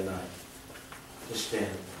stand here tonight. Just stand.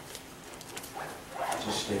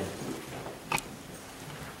 Just stand.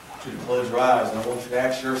 I want you to close your eyes, and I want you to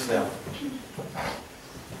ask yourself.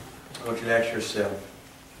 I want you to ask yourself,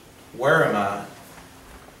 where am I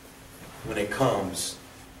when it comes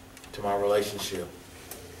to my relationship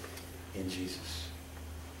in Jesus?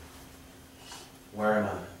 Where am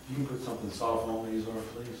I? You can put something soft on these, Lord,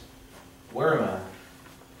 please. Where am I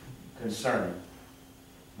concerning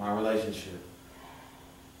my relationship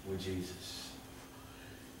with Jesus?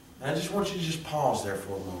 And I just want you to just pause there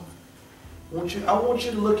for a moment. I want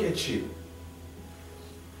you to look at you.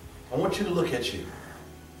 I want you to look at you.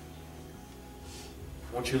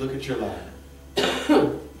 I want you to look at your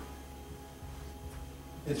life.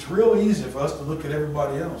 It's real easy for us to look at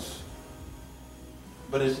everybody else.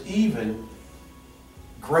 But it's even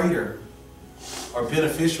greater or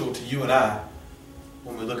beneficial to you and I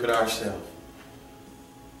when we look at ourselves.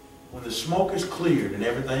 When the smoke is cleared and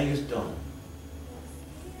everything is done,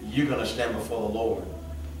 you're going to stand before the Lord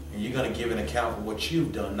and you're going to give an account for what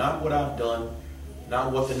you've done. Not what I've done,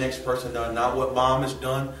 not what the next person done, not what mom has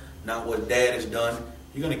done, not what dad has done.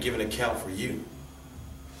 You're going to give an account for you.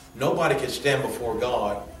 Nobody can stand before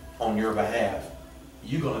God on your behalf.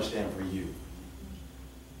 You're going to stand for you.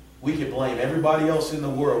 We could blame everybody else in the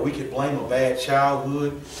world. We could blame a bad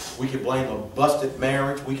childhood. We could blame a busted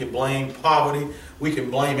marriage. We could blame poverty. We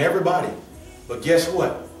can blame everybody. But guess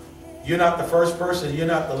what? You're not the first person. You're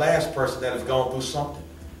not the last person that has gone through something.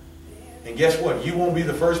 And guess what? You won't be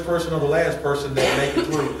the first person or the last person that make it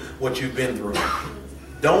through what you've been through.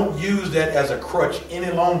 Don't use that as a crutch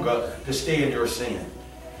any longer to stay in your sin.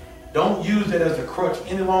 Don't use that as a crutch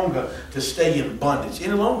any longer to stay in bondage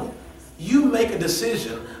any longer. You make a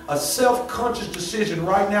decision, a self-conscious decision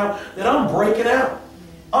right now that I'm breaking out.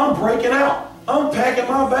 I'm breaking out. I'm packing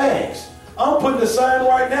my bags. I'm putting the sign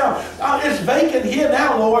right now. It's vacant here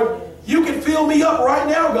now, Lord. You can fill me up right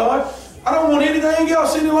now, God. I don't want anything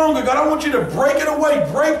else any longer, God. I want you to break it away.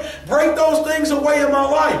 Break those things away in my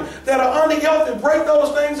life that are unhealthy. Break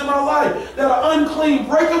those things in my life that are unclean.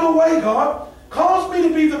 Break them away, God. Cause me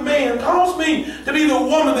to be the man. Cause me to be the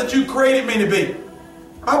woman that you created me to be.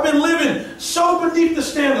 I've been living so beneath the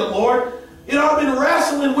standard, Lord. You know, I've been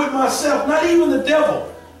wrestling with myself, not even the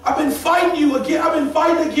devil. I've been fighting you again. I've been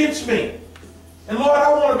fighting against me. And Lord,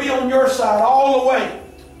 I want to be on your side all the way.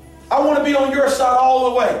 I want to be on your side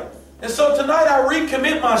all the way. And so tonight I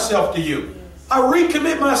recommit myself to you. I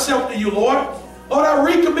recommit myself to you, Lord. Lord, I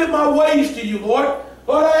recommit my ways to you, Lord.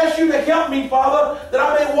 Lord, I ask you to help me, Father, that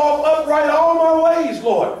I may walk upright all my ways,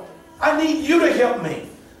 Lord. I need you to help me.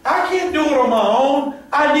 I can't do it on my own.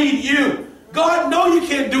 I need you. God, no, you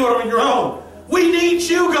can't do it on your own. We need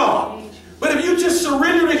you, God. But if you just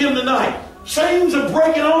surrender to him tonight, chains are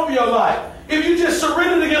breaking off your life. If you just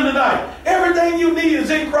surrender to him tonight, everything you need is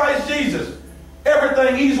in Christ Jesus.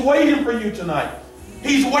 Everything. He's waiting for you tonight.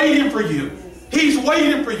 He's waiting for you. He's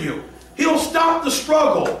waiting for you. He'll stop the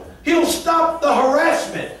struggle. He'll stop the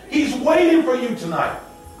harassment. He's waiting for you tonight.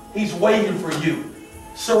 He's waiting for you.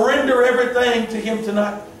 Surrender everything to him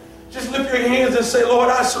tonight. Just lift your hands and say, Lord,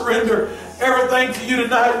 I surrender everything to you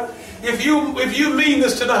tonight. If you mean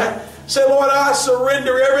this tonight, say, Lord, I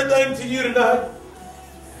surrender everything to you tonight.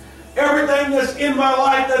 Everything that's in my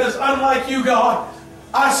life that is unlike you, God,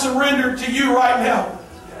 I surrender to you right now.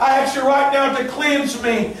 I ask you right now to cleanse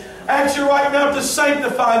me. I ask you right now to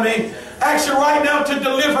sanctify me. I ask you right now to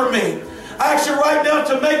deliver me. I ask you right now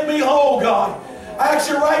to make me whole, God. I ask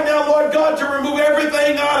you right now, Lord God, to remove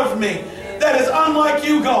everything out of me that is unlike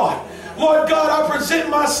you, God. Lord God, I present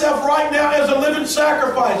myself right now as a living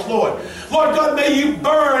sacrifice, Lord. Lord God, may you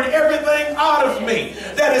burn everything out of me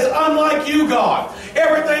that is unlike you, God.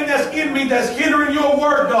 Everything that's in me that's hindering your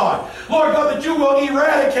word, God. Lord God, that you will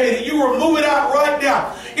eradicate it. You remove it out right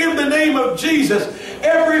now in the name of Jesus.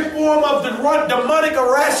 Every form of demonic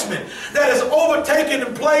harassment that has overtaken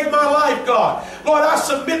and plagued my life, God. Lord, I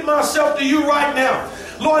submit myself to you right now.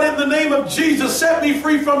 Lord, in the name of Jesus, set me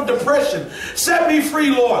free from depression. Set me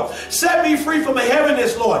free, Lord. Set me free from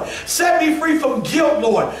heaviness, Lord. Set me free from guilt,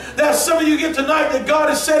 Lord. There's some of you here tonight that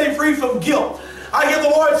God is setting free from guilt. I hear the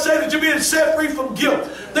Lord say that you're being set free from guilt.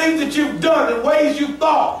 Things that you've done and ways you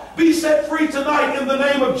thought. Be set free tonight in the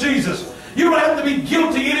name of Jesus. You don't have to be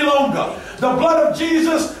guilty any longer. The blood of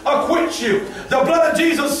Jesus acquits you. The blood of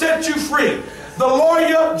Jesus sets you free. The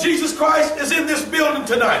lawyer, Jesus Christ, is in this building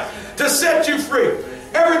tonight to set you free.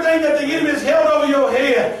 Everything that the enemy has held over your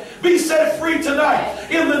head, be set free tonight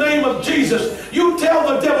in the name of Jesus. You tell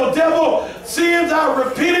the devil, devil, sins I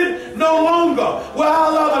repented, no longer will I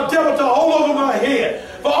allow the devil to hold over my head.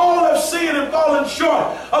 For all have sinned and fallen short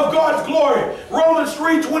of God's glory. Romans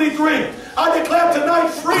 3:23. I declare tonight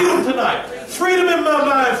freedom tonight. Freedom in my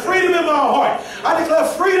mind. Freedom in my heart. I declare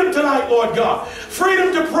freedom tonight, Lord God.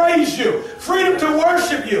 Freedom to praise you. Freedom to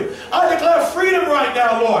worship you. I declare freedom right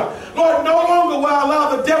now, Lord. Lord, no longer will I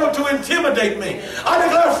allow the devil to intimidate me. I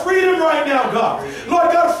declare freedom right now, God.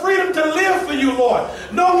 Lord God, freedom to live for you, Lord.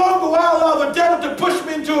 No longer will I allow the devil to push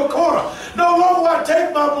me into a corner. No longer will I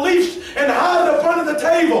take my beliefs and hide it up under the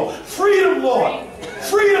table. Freedom, Lord.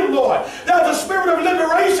 Freedom, Lord. There's a spirit of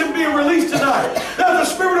liberation being released tonight. There's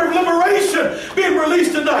a spirit of liberation being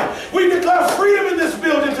released tonight. We declare freedom in this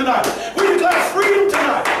building tonight. We declare freedom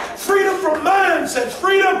tonight. Freedom from mindsets.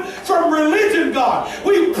 Freedom from religion, God.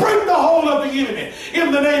 We break the hold of the enemy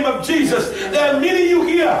in the name of Jesus. There are many of you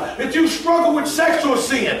here that you struggle with sexual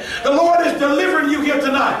sin. The Lord is delivering you here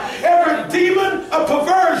tonight. Every demon of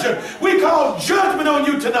perversion, we call judgment on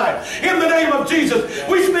you tonight in the name of Jesus.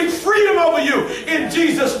 We speak freedom over you in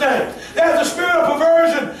Jesus' name. There's a spirit of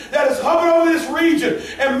perversion that has hovered over this region,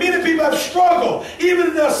 and many people have struggled even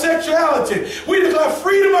in their sexuality. We declare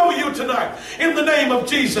freedom over you tonight in the name of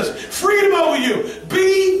Jesus. Freedom over you.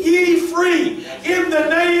 Be ye free in the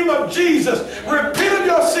name of Jesus. Repent of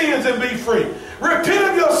your sins and be free.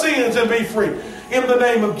 Repent of your sins and be free in the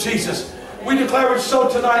name of Jesus. We declare it so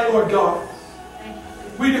tonight, Lord God.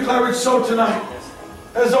 We declare it so tonight.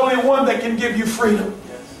 There's only one that can give you freedom.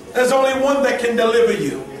 There's only one that can deliver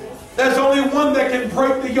you. There's only one that can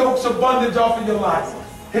break the yokes of bondage off of your life.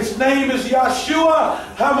 His name is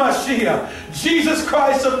Yeshua HaMashiach, Jesus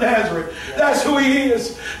Christ of Nazareth. That's who he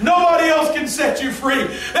is. Nobody else can set you free.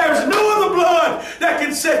 There's no other blood that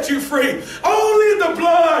can set you free. Only the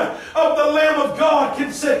blood of the Lamb of God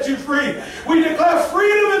can set you free. We declare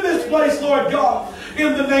freedom in this place, Lord God,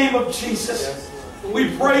 in the name of Jesus.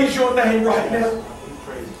 We praise your name right now.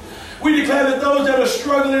 We declare that those that are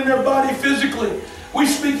struggling in their body physically, we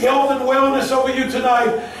speak health and wellness over you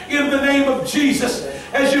tonight in the name of Jesus.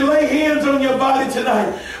 As you lay hands on your body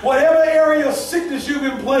tonight, whatever area of sickness you've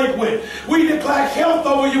been plagued with, we declare health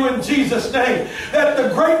over you in Jesus' name. That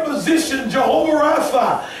the great physician, Jehovah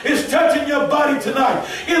Rapha, is touching your body tonight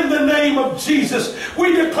in the name of Jesus.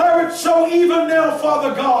 We declare it so even now,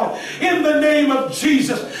 Father God, in the name of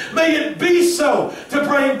Jesus. May it be so to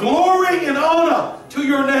bring glory and honor to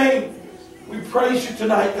your name. We praise you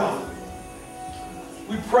tonight, God.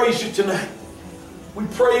 We praise you tonight. We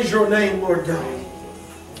praise your name, Lord God.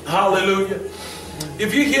 Hallelujah.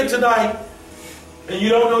 If you're here tonight and you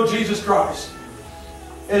don't know Jesus Christ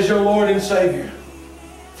as your Lord and Savior,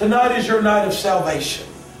 tonight is your night of salvation.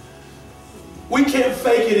 We can't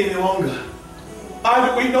fake it any longer.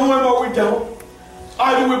 Either we know him or we don't.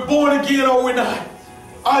 Either we're born again or we're not.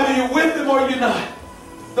 Either you're with him or you're not.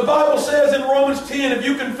 The Bible says in Romans 10, if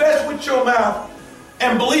you confess with your mouth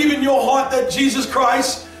and believe in your heart that Jesus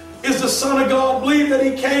Christ is the Son of God, believe that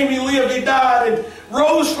he came, he lived, he died, and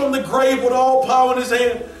rose from the grave with all power in his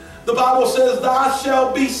hand, the Bible says, thou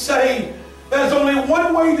shalt be saved. There's only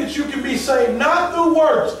one way that you can be saved, not through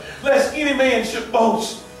works, lest any man should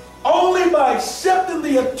boast. Only by accepting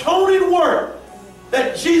the atoning work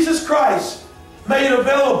that Jesus Christ made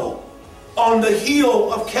available on the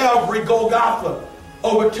hill of Calvary, Golgotha,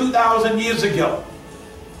 over 2,000 years ago.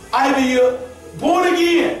 Either you're born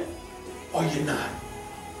again or you're not.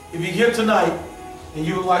 If you're here tonight and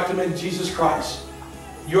you would like to make Jesus Christ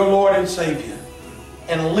your Lord and Savior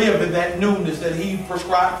and live in that newness that he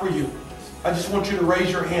prescribed for you, I just want you to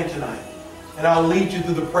raise your hand tonight and I'll lead you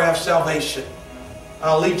through the prayer of salvation.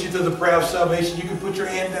 I'll lead you through the prayer of salvation. You can put your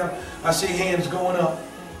hand down. I see hands going up.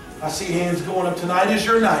 I see hands going up. Tonight is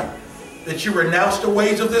your night that you renounce the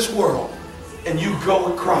ways of this world and you go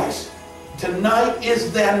with Christ. Tonight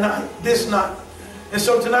is that night, this night. And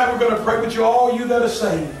so tonight we're going to pray with you, all you that are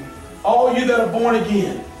saved, all you that are born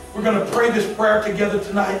again. We're going to pray this prayer together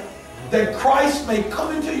tonight, that Christ may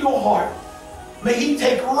come into your heart. May he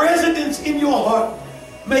take residence in your heart.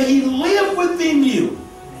 May he live within you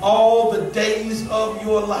all the days of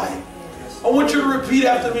your life. I want you to repeat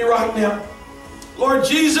after me right now. Lord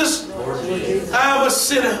Jesus, I am a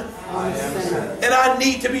sinner. And I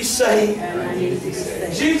need to be saved.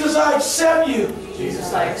 Jesus, I accept you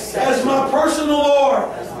as my personal Lord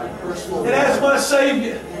and as my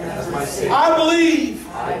Savior. I believe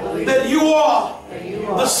that you are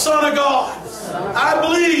the Son of God I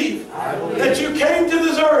believe that you came to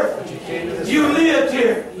this earth. You lived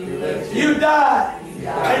here. You died.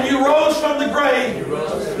 And you rose from the grave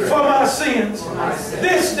for my sins.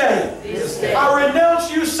 This day, I renounce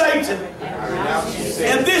you, Satan.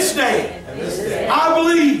 And this day, I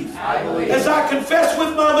believe, as I confess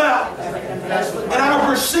with my mouth, and I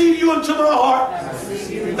receive you into my heart,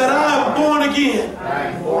 that I am born again.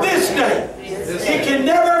 This day, it can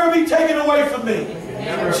never ever be taken away from me.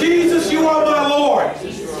 Jesus, you are my Lord.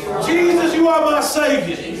 Jesus, you are my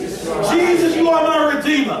Savior. Jesus, you are my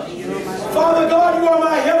Redeemer. Father God, you are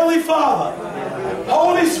my Heavenly Father.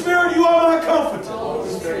 Holy Spirit, you are my Comforter.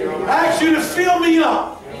 I ask you to fill me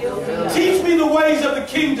up. Teach me the ways of the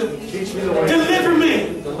kingdom. Deliver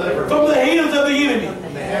me from the hands of the enemy.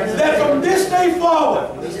 That from this day forward,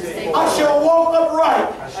 I shall walk upright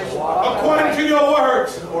according to your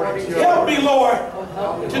words. Help me, Lord,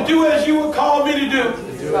 to do as you would call me to do.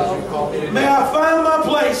 May I find my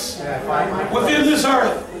place within this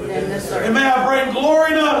earth. And may I bring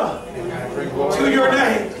glory and honor to your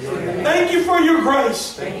name. Thank you for your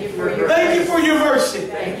grace. Thank you for your mercy.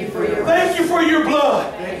 Thank you for your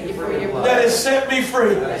blood that has set me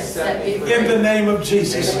free. In the name of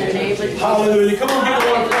Jesus. Hallelujah. Come on, give the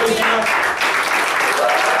Lord praise tonight.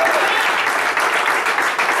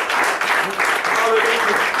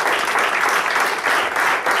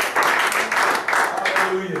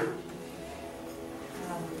 Hallelujah.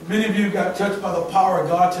 Many of you got touched by the power of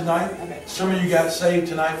God tonight. Some of you got saved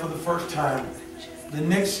tonight for the first time. The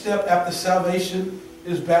next step after salvation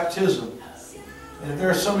is baptism. And if there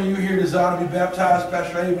are some of you here who desire to be baptized,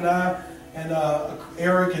 Pastor Abe and I, and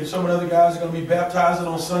Eric and some of the other guys are going to be baptizing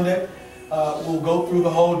on Sunday. We'll go through the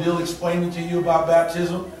whole deal explaining to you about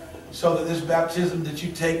baptism so that this baptism that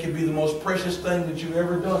you take can be the most precious thing that you've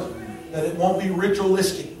ever done. That it won't be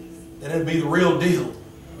ritualistic. That it'll be the real deal.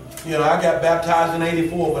 You know, I got baptized in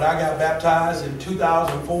 '84, but I got baptized in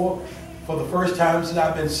 2004 for the first time since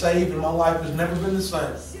I've been saved, and my life has never been the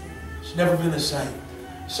same. It's never been the same.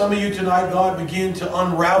 Some of you tonight, God began to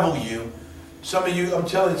unravel you. Some of you, I'm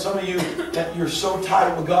telling you, some of you that you're so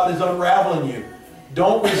tight, but God is unraveling you.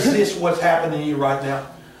 Don't resist what's happening to you right now.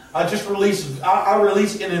 I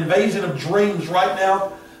release an invasion of dreams right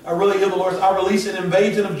now. I really hear the Lord. I release an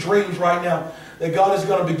invasion of dreams right now. That God is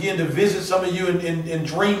going to begin to visit some of you in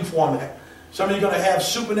dream format. Some of you are going to have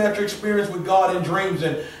supernatural experience with God in dreams.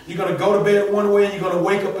 And you're going to go to bed one way and you're going to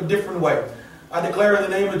wake up a different way. I declare in the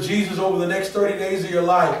name of Jesus over the next 30 days of your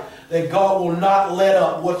life that God will not let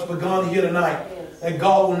up what's begun here tonight. That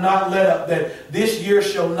God will not let up. That this year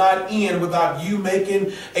shall not end without you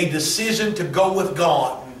making a decision to go with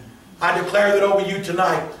God. I declare that over you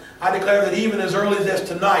tonight. I declare that even as early as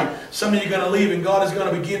tonight, some of you are going to leave and God is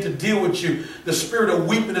going to begin to deal with you. The spirit of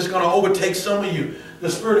weeping is going to overtake some of you. The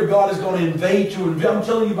Spirit of God is going to invade you. And I'm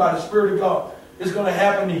telling you by the Spirit of God, it's going to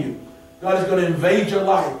happen to you. God is going to invade your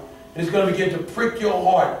life. And it's going to begin to prick your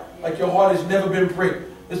heart like your heart has never been pricked.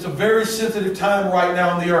 It's a very sensitive time right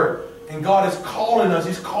now on the earth. And God is calling us.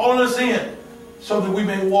 He's calling us in so that we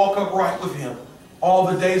may walk upright with Him all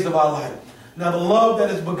the days of our life. Now the love that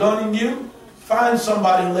has begun in you, find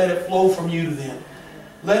somebody and let it flow from you to them.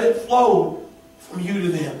 Let it flow from you to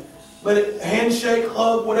them. Let it handshake,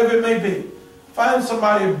 hug, whatever it may be. Find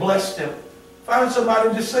somebody and bless them. Find somebody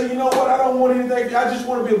and just say, you know what, I don't want anything. I just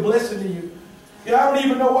want to be a blessing to you. You know, I don't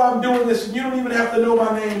even know why I'm doing this, and you don't even have to know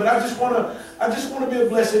my name, but I just want to be a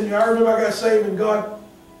blessing to you. I remember I got saved and God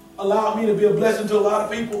allowed me to be a blessing to a lot of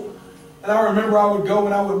people. And I remember I would go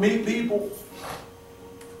and I would meet people.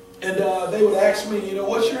 And they would ask me, you know,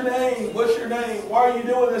 what's your name? What's your name? Why are you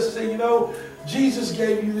doing this? I said, you know, Jesus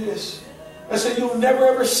gave you this. I said, you'll never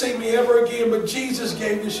ever see me ever again, but Jesus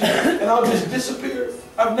gave this you. And I'll just disappear.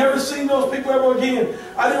 I've never seen those people ever again.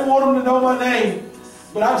 I didn't want them to know my name.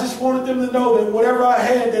 But I just wanted them to know that whatever I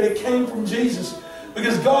had, that it came from Jesus.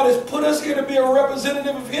 Because God has put us here to be a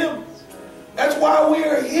representative of Him. That's why we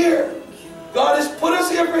are here. God has put us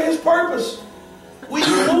here for His purpose. We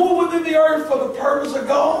move within the earth for the purpose of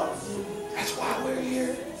God. That's why we're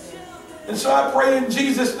here. And so I pray in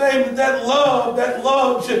Jesus' name that love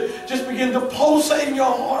should just begin to pulsate in your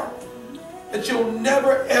heart. That you'll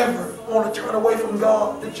never ever want to turn away from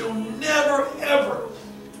God. That you'll never ever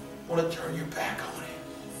want to turn your back on Him.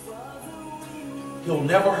 He'll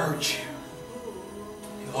never hurt you.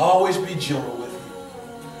 He'll always be gentle with you.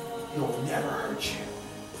 He'll never hurt you.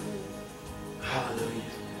 Hallelujah.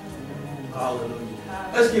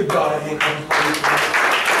 Hallelujah. Let's give God a hand.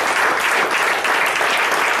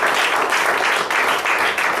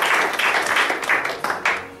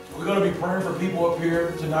 We're going to be praying for people up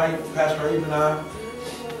here tonight, Pastor Abe and I.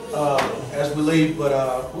 as we leave, but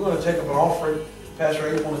we're going to take up an offering. Pastor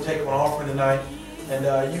Abe want to take up an offering tonight,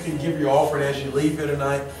 and you can give your offering as you leave here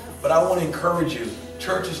tonight. But I want to encourage you,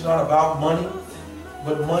 church is not about money,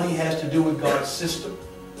 but money has to do with God's system.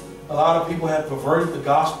 A lot of people have perverted the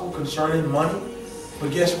gospel concerning money,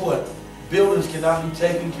 but guess what? Buildings cannot be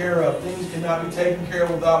taken care of. Things cannot be taken care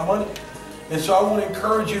of without money. And so I want to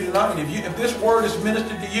encourage you tonight, if this word is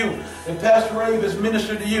ministered to you, if Pastor Abe has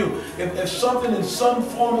ministered to you, if something in some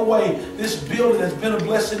form or way, this building has been a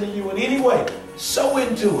blessing to you in any way, sow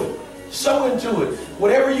into it. Sow into it.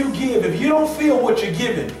 Whatever you give, if you don't feel what you're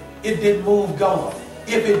giving, it didn't move God.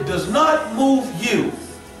 If it does not move you,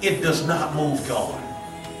 it does not move God.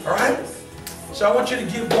 All right? So I want you to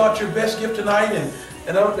give God your best gift tonight, and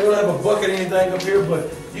they don't have a bucket or anything up here,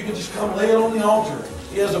 but you can just come lay it on the altar.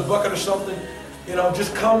 He has a bucket or something, you know,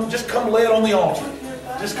 just come lay it on the altar.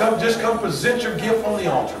 Just come present your gift on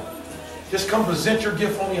the altar. Just come present your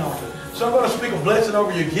gift on the altar. So I'm going to speak a blessing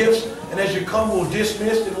over your gifts, and as you come, we'll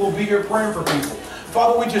dismiss and we'll be here praying for people.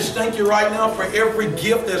 Father, we just thank you right now for every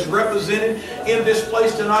gift that's represented in this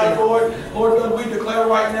place tonight, Lord. Lord God, we declare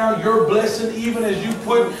right now your blessing, even as you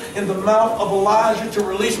put in the mouth of Elijah to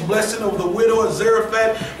release blessing over the widow of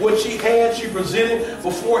Zarephath. What she had, she presented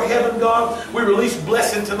before heaven, God. We release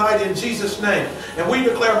blessing tonight in Jesus' name. And we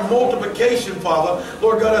declare multiplication, Father,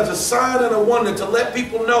 Lord God, as a sign and a wonder to let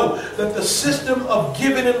people know that the system of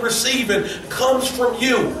giving and receiving comes from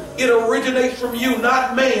you. It originates from you,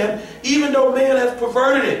 not man, even though man has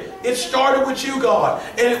perverted it. It started with you, God,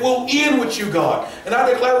 and it will end with you, God. And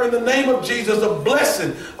I declare in the name of Jesus a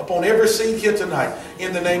blessing upon every seed here tonight,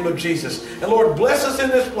 in the name of Jesus. And Lord, bless us in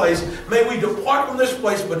this place. May we depart from this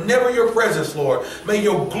place, but never your presence, Lord. May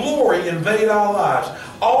your glory invade our lives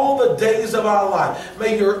all the days of our life.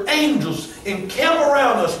 May your angels encamp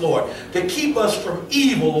around us, Lord, to keep us from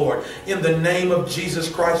evil, Lord. In the name of Jesus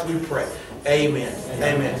Christ we pray. Amen.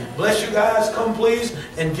 Amen. Bless you guys. Come please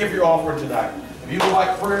and give your offering tonight. If you would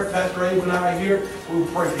like prayer, Pastor Abe and I are here. We will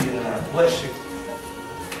pray for you tonight. Bless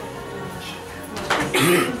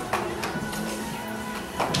you.